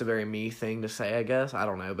it was just a very me thing to say, I guess. I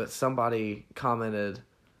don't know, but somebody commented,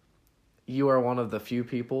 "You are one of the few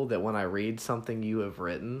people that when I read something you have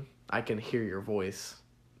written, I can hear your voice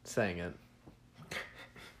saying it."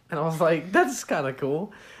 And I was like, that's kind of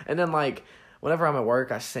cool. And then, whenever I'm at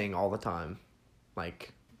work, I sing all the time.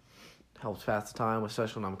 Helps pass the time,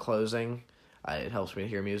 especially when I'm closing. It helps me to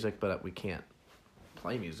hear music, but we can't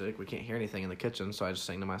play music. We can't hear anything in the kitchen, so I just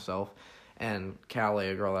sing to myself. And Callie,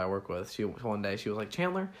 a girl that I work with, one day she was like,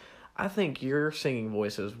 "Chandler, I think your singing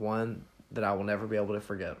voice is one that I will never be able to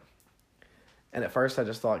forget." And at first I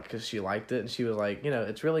just thought because she liked it, and she was like,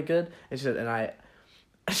 "It's really good." And she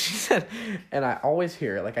said, and I always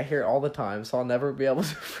hear it. I hear it all the time, so I'll never be able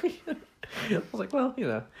to forget it. I was like, well,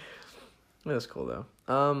 that's cool, though.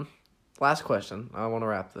 Last question. I want to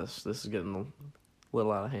wrap this. This is getting a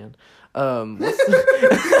little out of hand. This is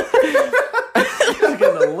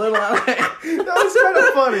getting a little out of hand. That was kind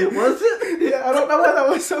of funny. Was it? Yeah, I don't know why that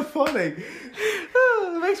was so funny.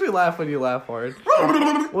 It makes me laugh when you laugh hard.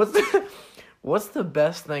 What's the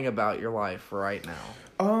best thing about your life right now?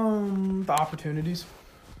 The opportunities.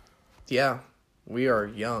 Yeah, we are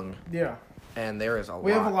young. Yeah. And there is a lot.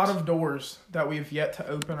 We have a lot of doors that we've yet to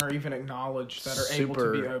open or even acknowledge that are able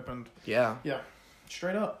to be opened. Yeah. Yeah.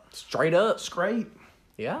 Straight up. Straight up. Straight.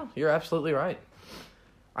 Yeah, you're absolutely right.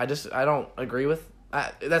 I don't agree with...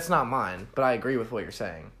 that's not mine, but I agree with what you're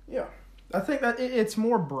saying. Yeah. I think that it's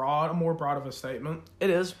more broad of a statement. It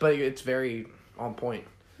is, but it's very on point.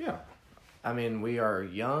 Yeah. I mean, we are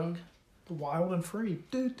young. Wild and free.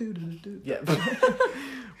 Yeah.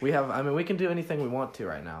 We can do anything we want to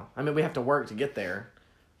right now. I mean, we have to work to get there,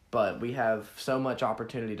 but we have so much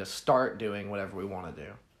opportunity to start doing whatever we want to do.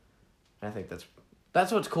 And I think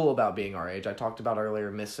that's what's cool about being our age. I talked about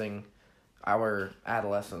earlier missing our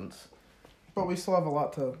adolescence. But we still have a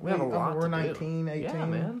lot to... We have a lot We're to 19, do. 18. Yeah,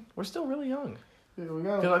 man. We're still really young. Yeah, we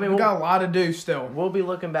got a lot to do still. We'll be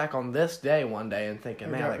looking back on this day one day and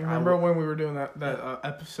thinking, man, remember when we were doing that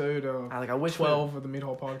episode I wish 12 of the Meat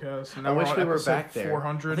Hall podcast? And I wish we were back there.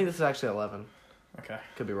 400. I think this is actually 11. Okay.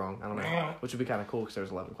 Could be wrong. I don't know. Which would be kind of cool because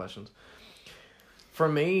there's 11 questions. For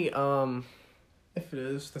me, if it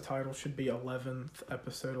is, the title should be 11th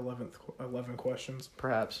episode, 11 questions.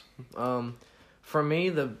 Perhaps. For me,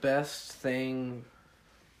 the best thing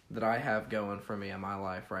that I have going for me in my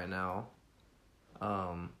life right now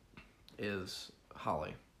is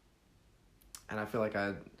Holly. And I feel like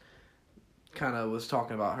I kind of was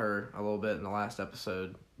talking about her a little bit in the last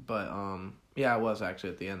episode. But, yeah, I was actually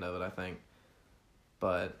at the end of it, I think.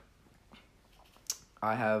 But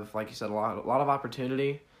I have, like you said, a lot of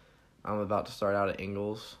opportunity. I'm about to start out at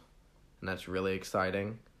Ingles, and that's really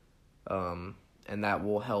exciting. And that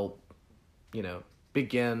will help,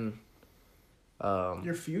 begin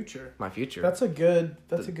your future. My future. That's a good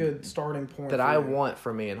starting point that I want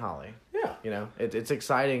for me and Holly. Yeah. It's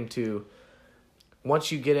exciting to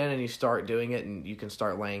once you get in and you start doing it and you can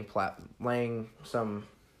start laying some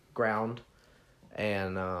ground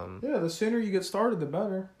and the sooner you get started the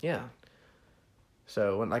better. Yeah.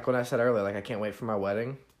 So when I said earlier, I can't wait for my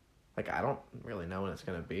wedding. I don't really know when it's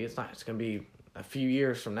going to be. It's going to be a few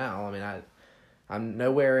years from now. I mean, I'm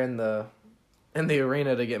nowhere in the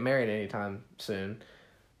arena to get married anytime soon,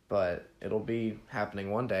 but it'll be happening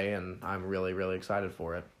one day, and I'm really, really excited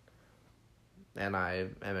for it. And I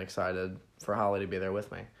am excited for Holly to be there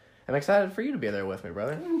with me. I'm excited for you to be there with me,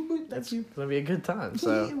 brother. It's going to be a good time.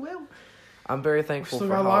 So I'm very thankful for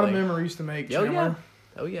Holly. We still got a lot of memories to make, Chandler.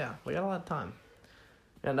 Oh, yeah. We got a lot of time.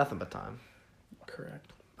 Yeah, nothing but time.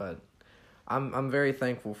 Correct. But I'm very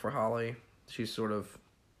thankful for Holly. She's sort of...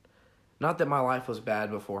 Not that my life was bad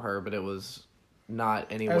before her, but it was not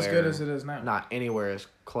anywhere... As good as it is now. Not anywhere as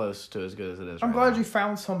close to as good as it is I'm glad you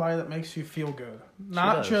found somebody that makes you feel good.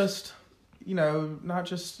 Not just,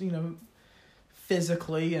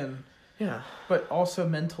 physically and... Yeah. But also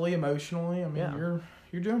mentally, emotionally. I mean,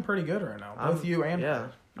 you're doing pretty good right now. Both you and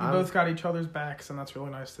her. You both got each other's backs, and that's really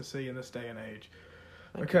nice to see in this day and age.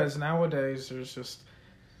 Because nowadays, there's just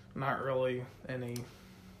not really any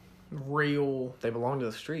real... They belong to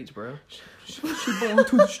the streets, bro. She belongs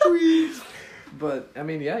to the streets. But, I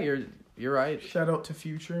mean, yeah, you're right. Shout out to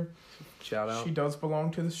Future. Shout out. She does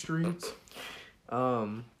belong to the streets.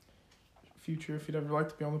 Future, if you'd ever like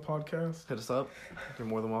to be on the podcast, hit us up. You're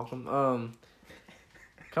more than welcome.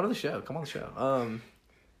 Come to the show. Come on the show.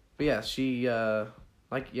 But yeah, she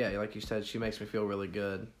like you said, she makes me feel really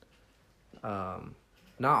good.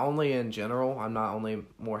 Not only in general, I'm not only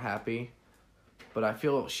more happy, but I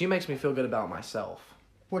feel she makes me feel good about myself.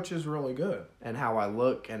 Which is really good. And how I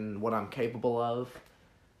look and what I'm capable of.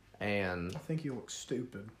 And I think you look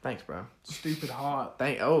stupid. Thanks, bro. Stupid hot.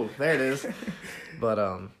 Oh, there it is. But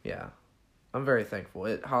yeah. I'm very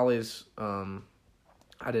thankful. Holly's I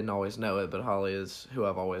didn't always know it, but Holly is who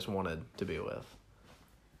I've always wanted to be with.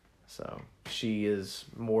 So, she is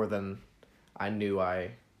more than I knew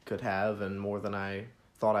I could have and more than I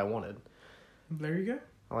thought I wanted. There you go.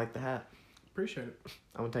 I like the hat. Appreciate it.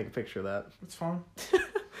 I'm going to take a picture of that. It's fine.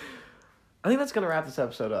 I think that's going to wrap this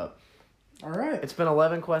episode up. All right. It's been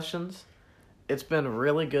 11 questions. It's been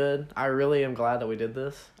really good. I really am glad that we did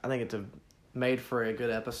this. I think it's made for a good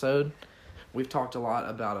episode. We've talked a lot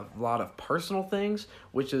about a lot of personal things,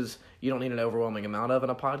 which is you don't need an overwhelming amount of in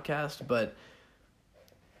a podcast, but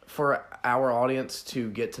for our audience to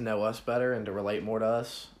get to know us better and to relate more to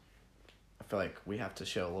us, I feel like we have to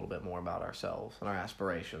show a little bit more about ourselves and our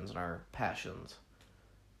aspirations and our passions.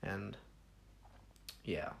 And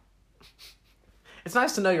yeah. It's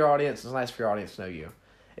nice to know your audience. It's nice for your audience to know you.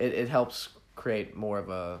 It helps create more of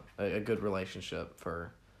a good relationship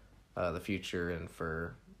for the future and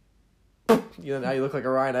for... now you look like a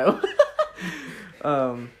rhino.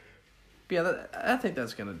 Yeah, I think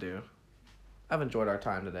that's going to do. I've enjoyed our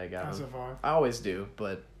time today, Gavin. As have I. I always do,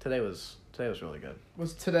 but today was really good.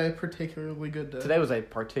 Was today a particularly good day? Today was a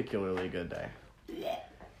particularly good day.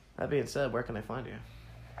 That being said, where can they find you?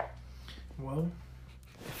 Well...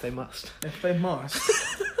 If they must. If they must.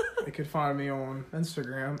 They could find me on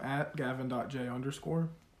Instagram at gavin.j_.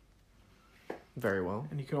 Very well.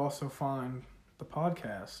 And you could also find the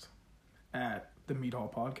podcast at the Meat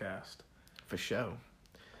Hall Podcast. For sure.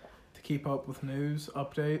 To keep up with news,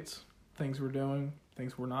 updates, things we're doing,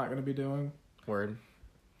 things we're not going to be doing. Word.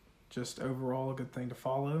 just overall a good thing to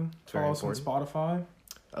follow. Follow us on Spotify.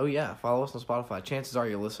 Oh, yeah. Follow us on Spotify. Chances are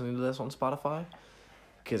you're listening to this on Spotify.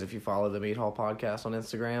 Because if you follow the Meat Hall Podcast on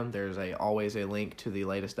Instagram, there's always a link to the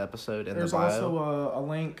latest episode in the bio. There's also a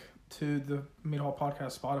link to the Meat Hall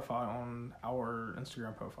Podcast Spotify on our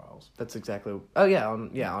Instagram profiles. That's exactly... Oh, yeah.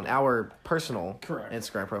 On our personal Correct.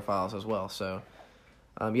 Instagram profiles as well. So,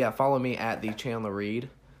 follow me at the Chandler Reed,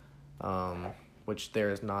 which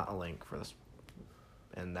there is not a link for this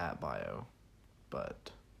in that bio.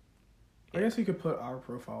 But... I guess you could put our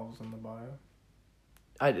profiles in the bio.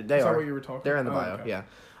 Is that what you were talking about? They're in the bio, okay. Yeah.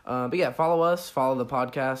 But yeah, follow us. Follow the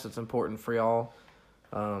podcast. It's important for y'all.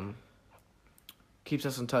 Keeps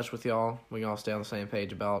us in touch with y'all. We can all stay on the same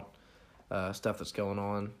page about stuff that's going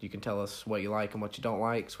on. You can tell us what you like and what you don't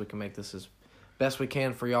like, so we can make this as best we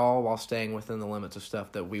can for y'all while staying within the limits of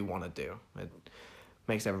stuff that we want to do. It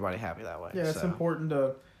makes everybody happy that way. Yeah, it's important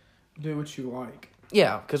to do what you like.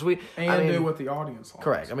 Yeah, because do what the audience likes.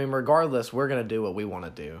 Correct. I mean, regardless, we're going to do what we want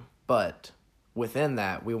to do. But... within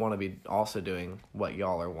that, we want to be also doing what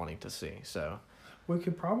y'all are wanting to see. So we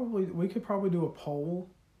could probably do a poll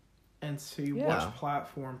and see which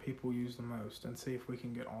platform people use the most, and see if we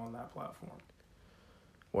can get on that platform.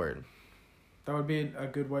 Word. That would be a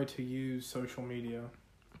good way to use social media.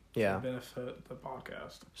 Yeah. To benefit the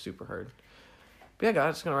podcast. Super heard. But yeah,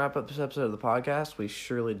 guys, it's gonna wrap up this episode of the podcast. We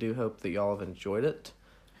surely do hope that y'all have enjoyed it.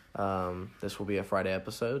 This will be a Friday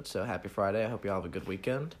episode, so happy Friday. I hope y'all have a good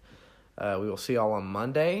weekend. We will see y'all on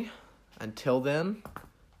Monday. Until then,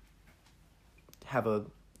 have a...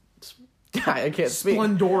 I can't speak.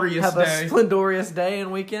 Splendorious day. Have a splendorious day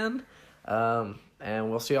and weekend.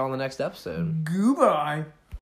 And we'll see y'all on the next episode. Goodbye.